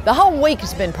perfect. The whole week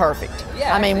has been perfect.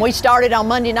 Yeah. I mean, we started on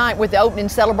Monday night with the opening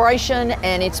celebration,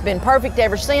 and it's been perfect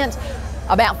ever since.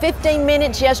 About 15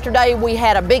 minutes yesterday, we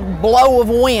had a big blow of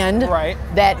wind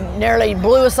that nearly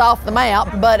blew us off the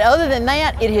map. But other than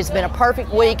that, it has been a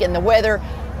perfect week, and the weather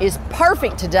is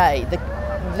perfect today.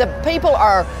 The people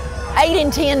are 8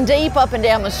 and 10 deep up and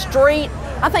down the street.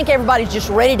 I think everybody's just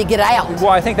ready to get out. Well,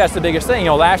 I think that's the biggest thing. You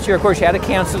know, last year, of course, you had to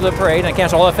cancel the parade and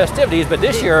cancel all the festivities, but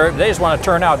this year, they just want to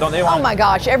turn out, don't they? Oh my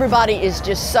gosh, everybody is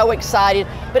just so excited.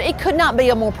 But it could not be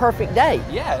a more perfect day.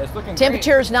 Yeah, it's looking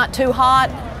Temperature is not too hot.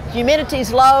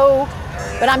 Humidity's low,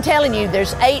 but I'm telling you,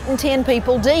 there's 8 and 10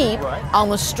 people deep on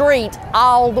the street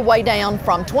all the way down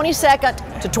from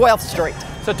 22nd to 12th Street.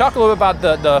 So talk a little bit about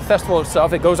the festival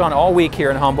itself. It goes on all week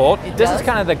here in Humboldt. This is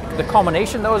kind of the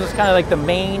culmination, though? Is this kind of like the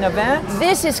main event?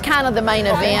 This is kind of the main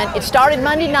event. It started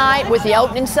Monday night with the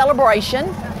opening celebration.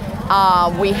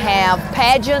 We have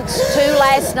pageants, 2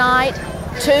 last night,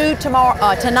 2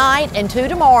 tonight, and 2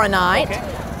 tomorrow night.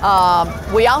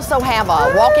 We also have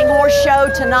a walking horse show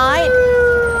tonight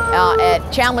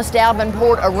at Chalmers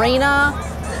Davenport Arena.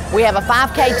 We have a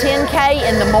 5K, 10K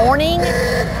in the morning.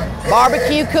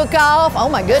 Barbecue cook-off, oh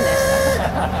my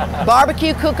goodness.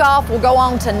 Barbecue cook-off will go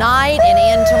on tonight and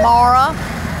end tomorrow.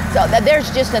 So there's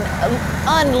just an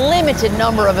unlimited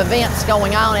number of events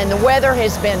going on, and the weather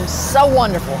has been so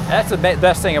wonderful. That's the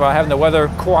best thing about having the weather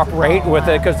cooperate with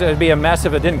it, because it'd be a mess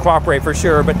if it didn't cooperate for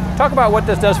sure. But talk about what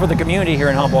this does for the community here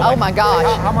in Humboldt. Oh my gosh.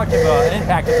 How much of an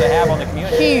impact does it have on the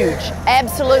community? Huge,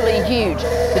 absolutely huge.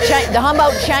 The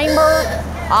Humboldt Chamber,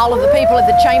 all of the people at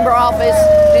the Chamber office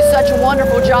do such a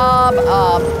wonderful job.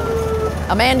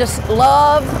 Amanda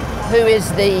Love, who is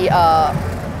the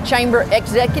Chamber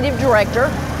Executive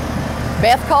Director.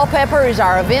 Beth Culpepper is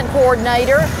our event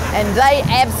coordinator, and they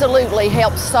absolutely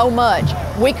help so much.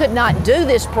 We could not do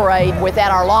this parade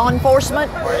without our law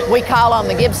enforcement. We call on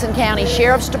the Gibson County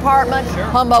Sheriff's Department,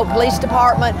 Humboldt Police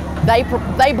Department.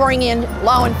 They bring in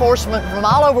law enforcement from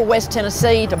all over West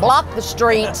Tennessee to block the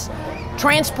streets,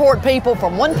 transport people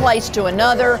from one place to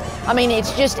another. I mean,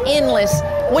 it's just endless.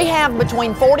 We have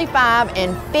between 45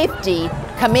 and 50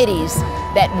 committees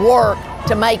that work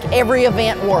to make every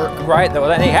event work. Right, well,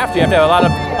 then you have to have a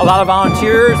lot of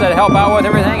volunteers that help out with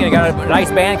everything, and you got a nice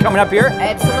band coming up here.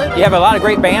 Absolutely. You have a lot of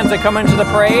great bands that come into the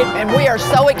parade. And we are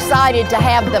so excited to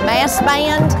have the mass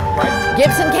band.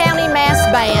 Gibson County Mass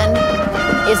Band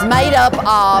is made up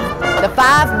of the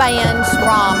 5 bands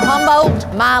from Humboldt,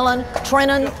 Milan,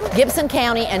 Trenton, Gibson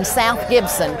County, and South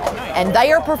Gibson. And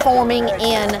they are performing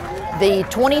in the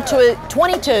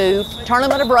 22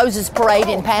 Tournament of Roses Parade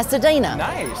in Pasadena.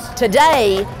 Nice.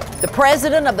 Today, the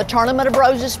president of the Tournament of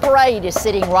Roses Parade is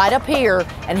sitting right up here,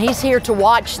 and he's here to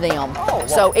watch them. Oh, wow.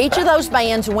 So each of those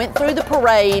bands went through the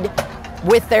parade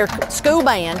with their school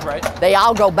band. Right. They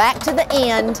all go back to the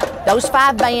end. Those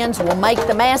 5 bands will make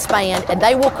the mass band, and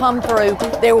they will come through.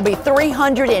 There will be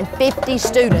 350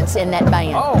 students in that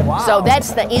band. Oh, wow. So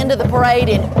that's the end of the parade,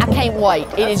 and I can't wait.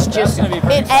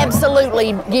 It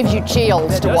absolutely gives you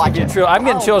chills to watch it. I'm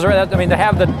getting chills right now. I mean, to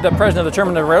have the president of the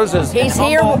Tournament of Roses. He's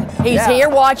here. He's here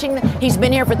watching. He's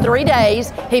been here for 3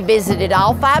 days. He visited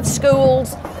all 5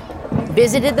 schools,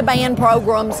 visited the band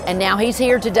programs, and now he's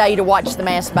here today to watch the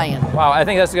mass band. Wow, I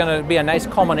think that's going to be a nice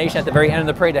culmination at the very end of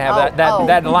the parade to have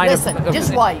that line listen, of...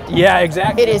 just wait. Yeah,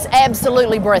 exactly. It is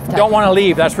absolutely breathtaking. Don't want to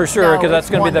leave, that's for sure, because No, that's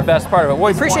going to be the wonderful. best part of it.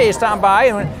 Well, we appreciate you stopping by,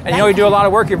 and you know you do a lot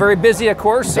of work. You're very busy, of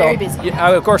course. Very so, busy.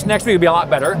 Of course, next week will be a lot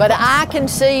better. But I can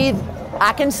see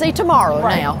tomorrow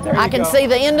now. There you I can go. see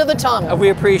the end of the tunnel. We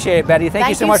appreciate it, Betty. Thank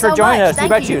you so much for joining us.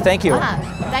 Thank You bet you. Thank you.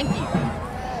 Thank you.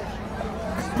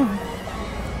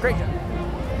 Great job.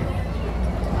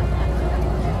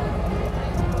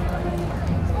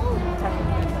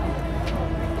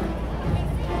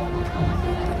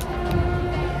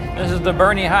 This is the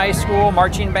Bernie High School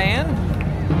Marching Band.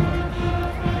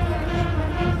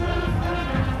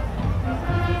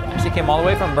 They came all the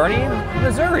way from Bernie,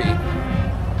 Missouri.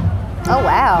 Oh,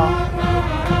 wow.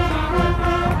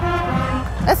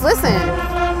 Let's listen.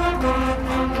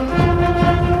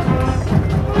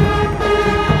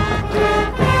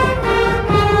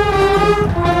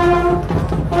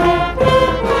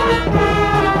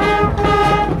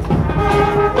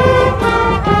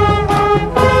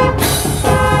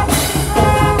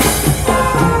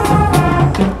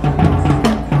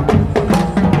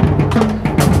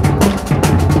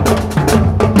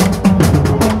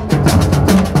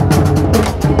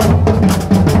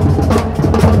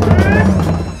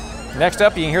 Next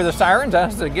up, you can hear the sirens.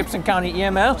 That's the Gibson County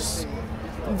EMS.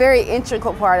 Very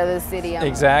integral part of the city.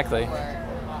 Exactly.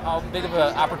 How big of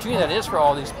an opportunity that is for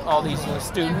all these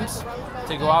students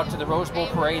to go out to the Rose Bowl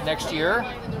parade next year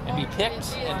and be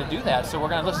picked and to do that. So we're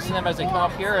going to listen to them as they come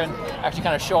up here and actually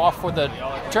kind of show off for the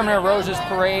Terminator Roses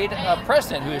Parade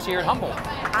president, who is here at Humboldt.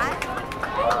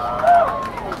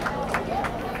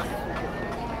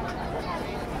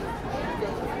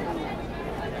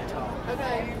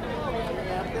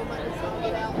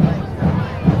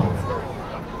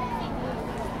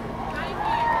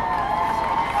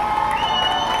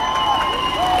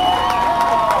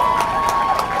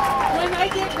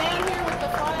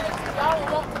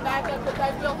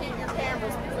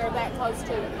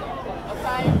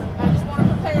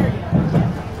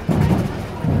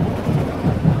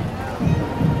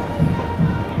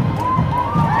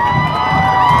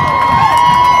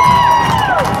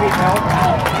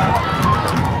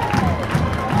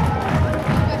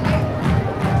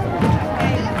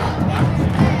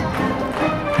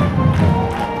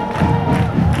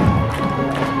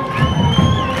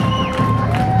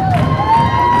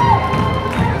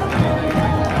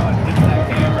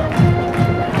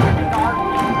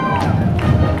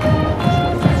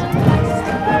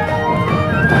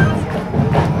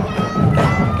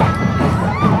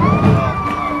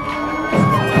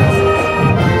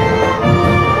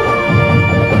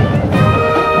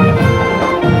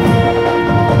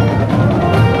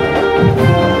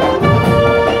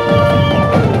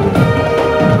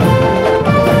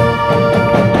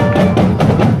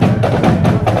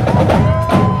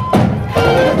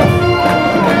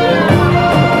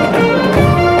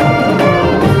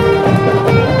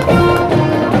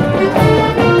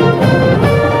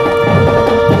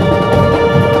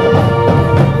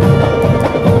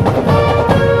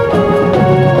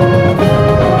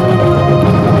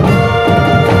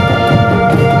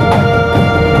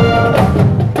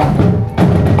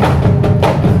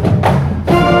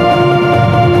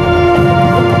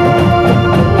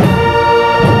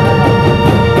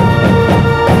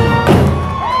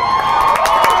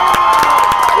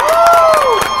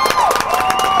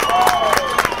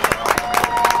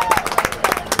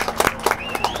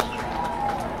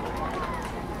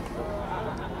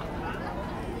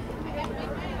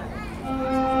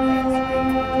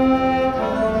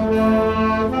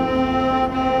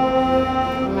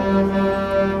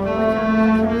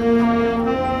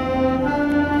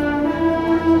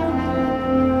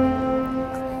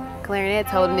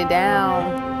 Clarinet's holding it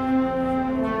down.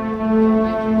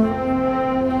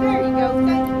 There you go.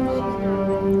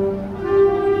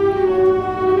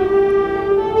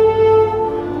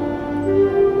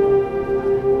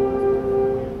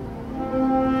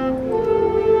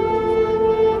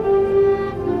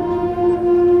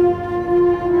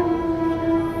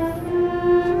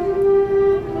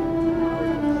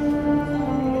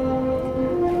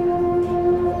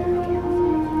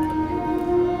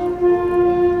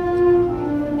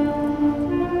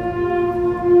 Thank you.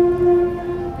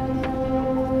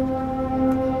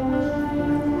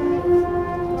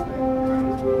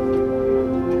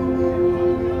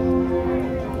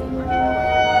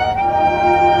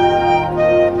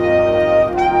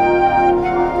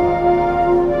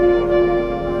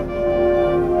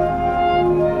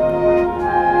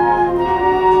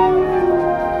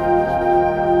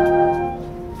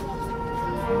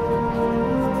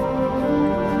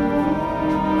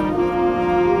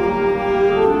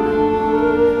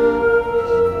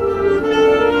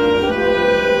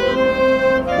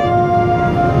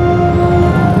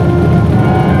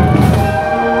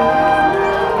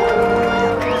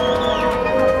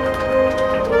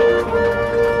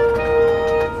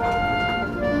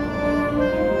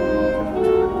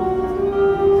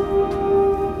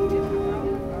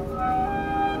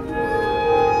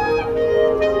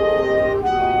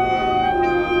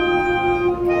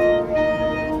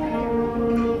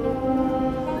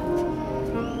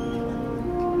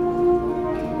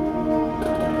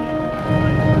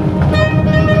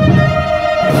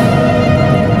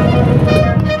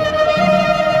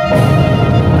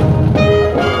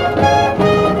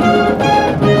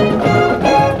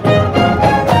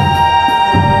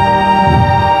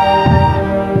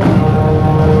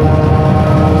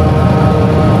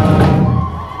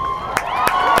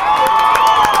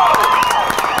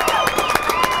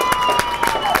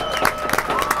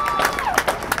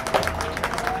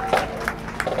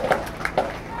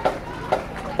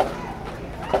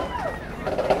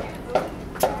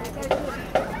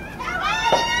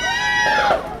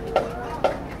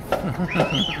 Let's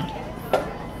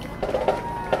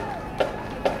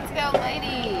go,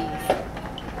 ladies.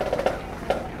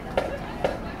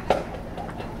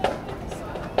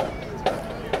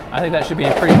 I think that should be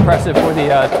pretty impressive for the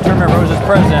Tournament Roses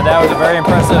president. That was a very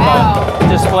impressive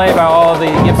display by all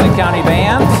the Gibson County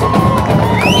bands.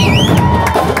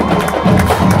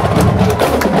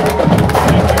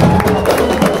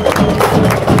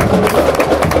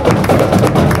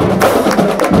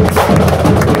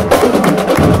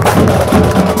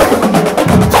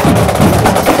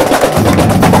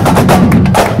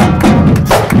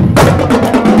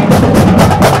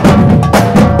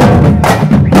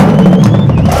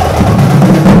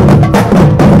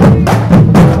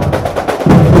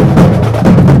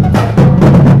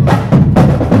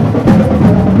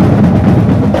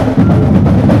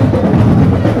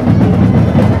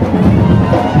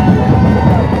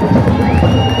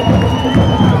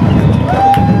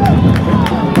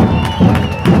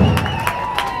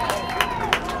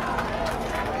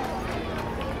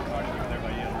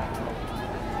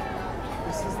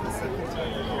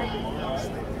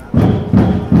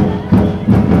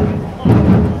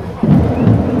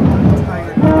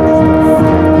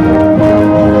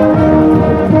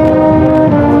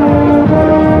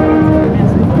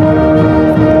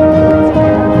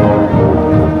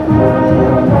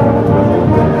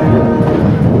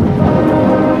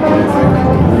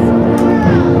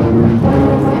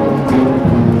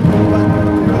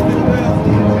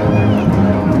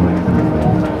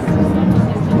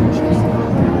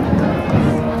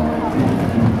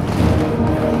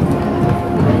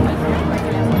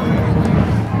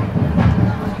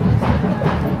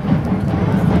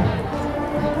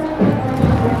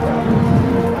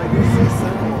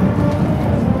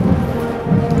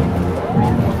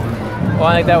 Well,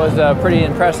 I think that was pretty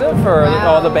impressive for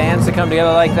all the bands to come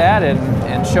together like that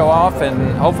and show off.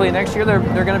 And hopefully next year they're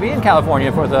going to be in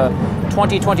California for the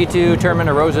 2022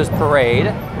 Tournament of Roses Parade.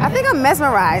 I think I'm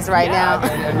mesmerized right now.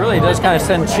 It really does kind of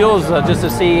send chills just to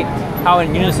see how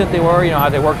in unison they were, you know, how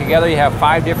they work together. You have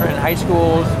 5 different high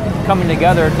schools coming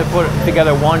together to put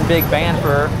together one big band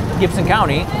for Gibson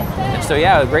County. And so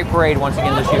yeah, a great parade once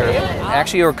again this year.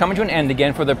 Actually, we're coming to an end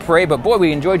again for the parade, but boy,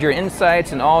 we enjoyed your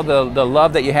insights and all the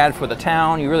love that you had for the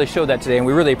town. You really showed that today, and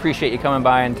we really appreciate you coming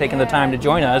by and taking the time to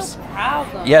join us.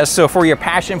 Yes, so for your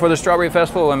passion for the Strawberry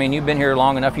Festival, I mean, you've been here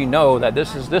long enough, you know that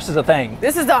this is a thing.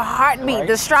 This is the heartbeat. Right?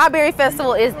 The Strawberry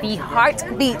Festival is the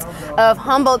heartbeat of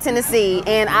Humboldt, Tennessee,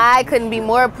 and I couldn't be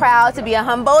more proud to be a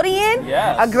Humboldtian,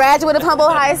 a graduate of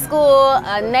Humboldt High School,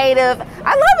 a native.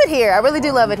 I love it here. I really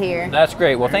do love it here. That's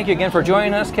great. Well, thank you again for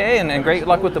joining us, Kay, and great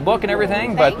luck with the book and everything.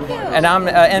 And I'm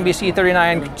NBC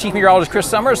 39 Chief Meteorologist Chris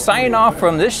Summers signing off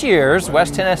from this year's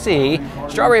West Tennessee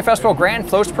Strawberry Festival Grand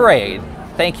Floats Parade.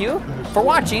 Thank you for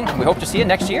watching. We hope to see you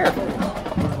next year.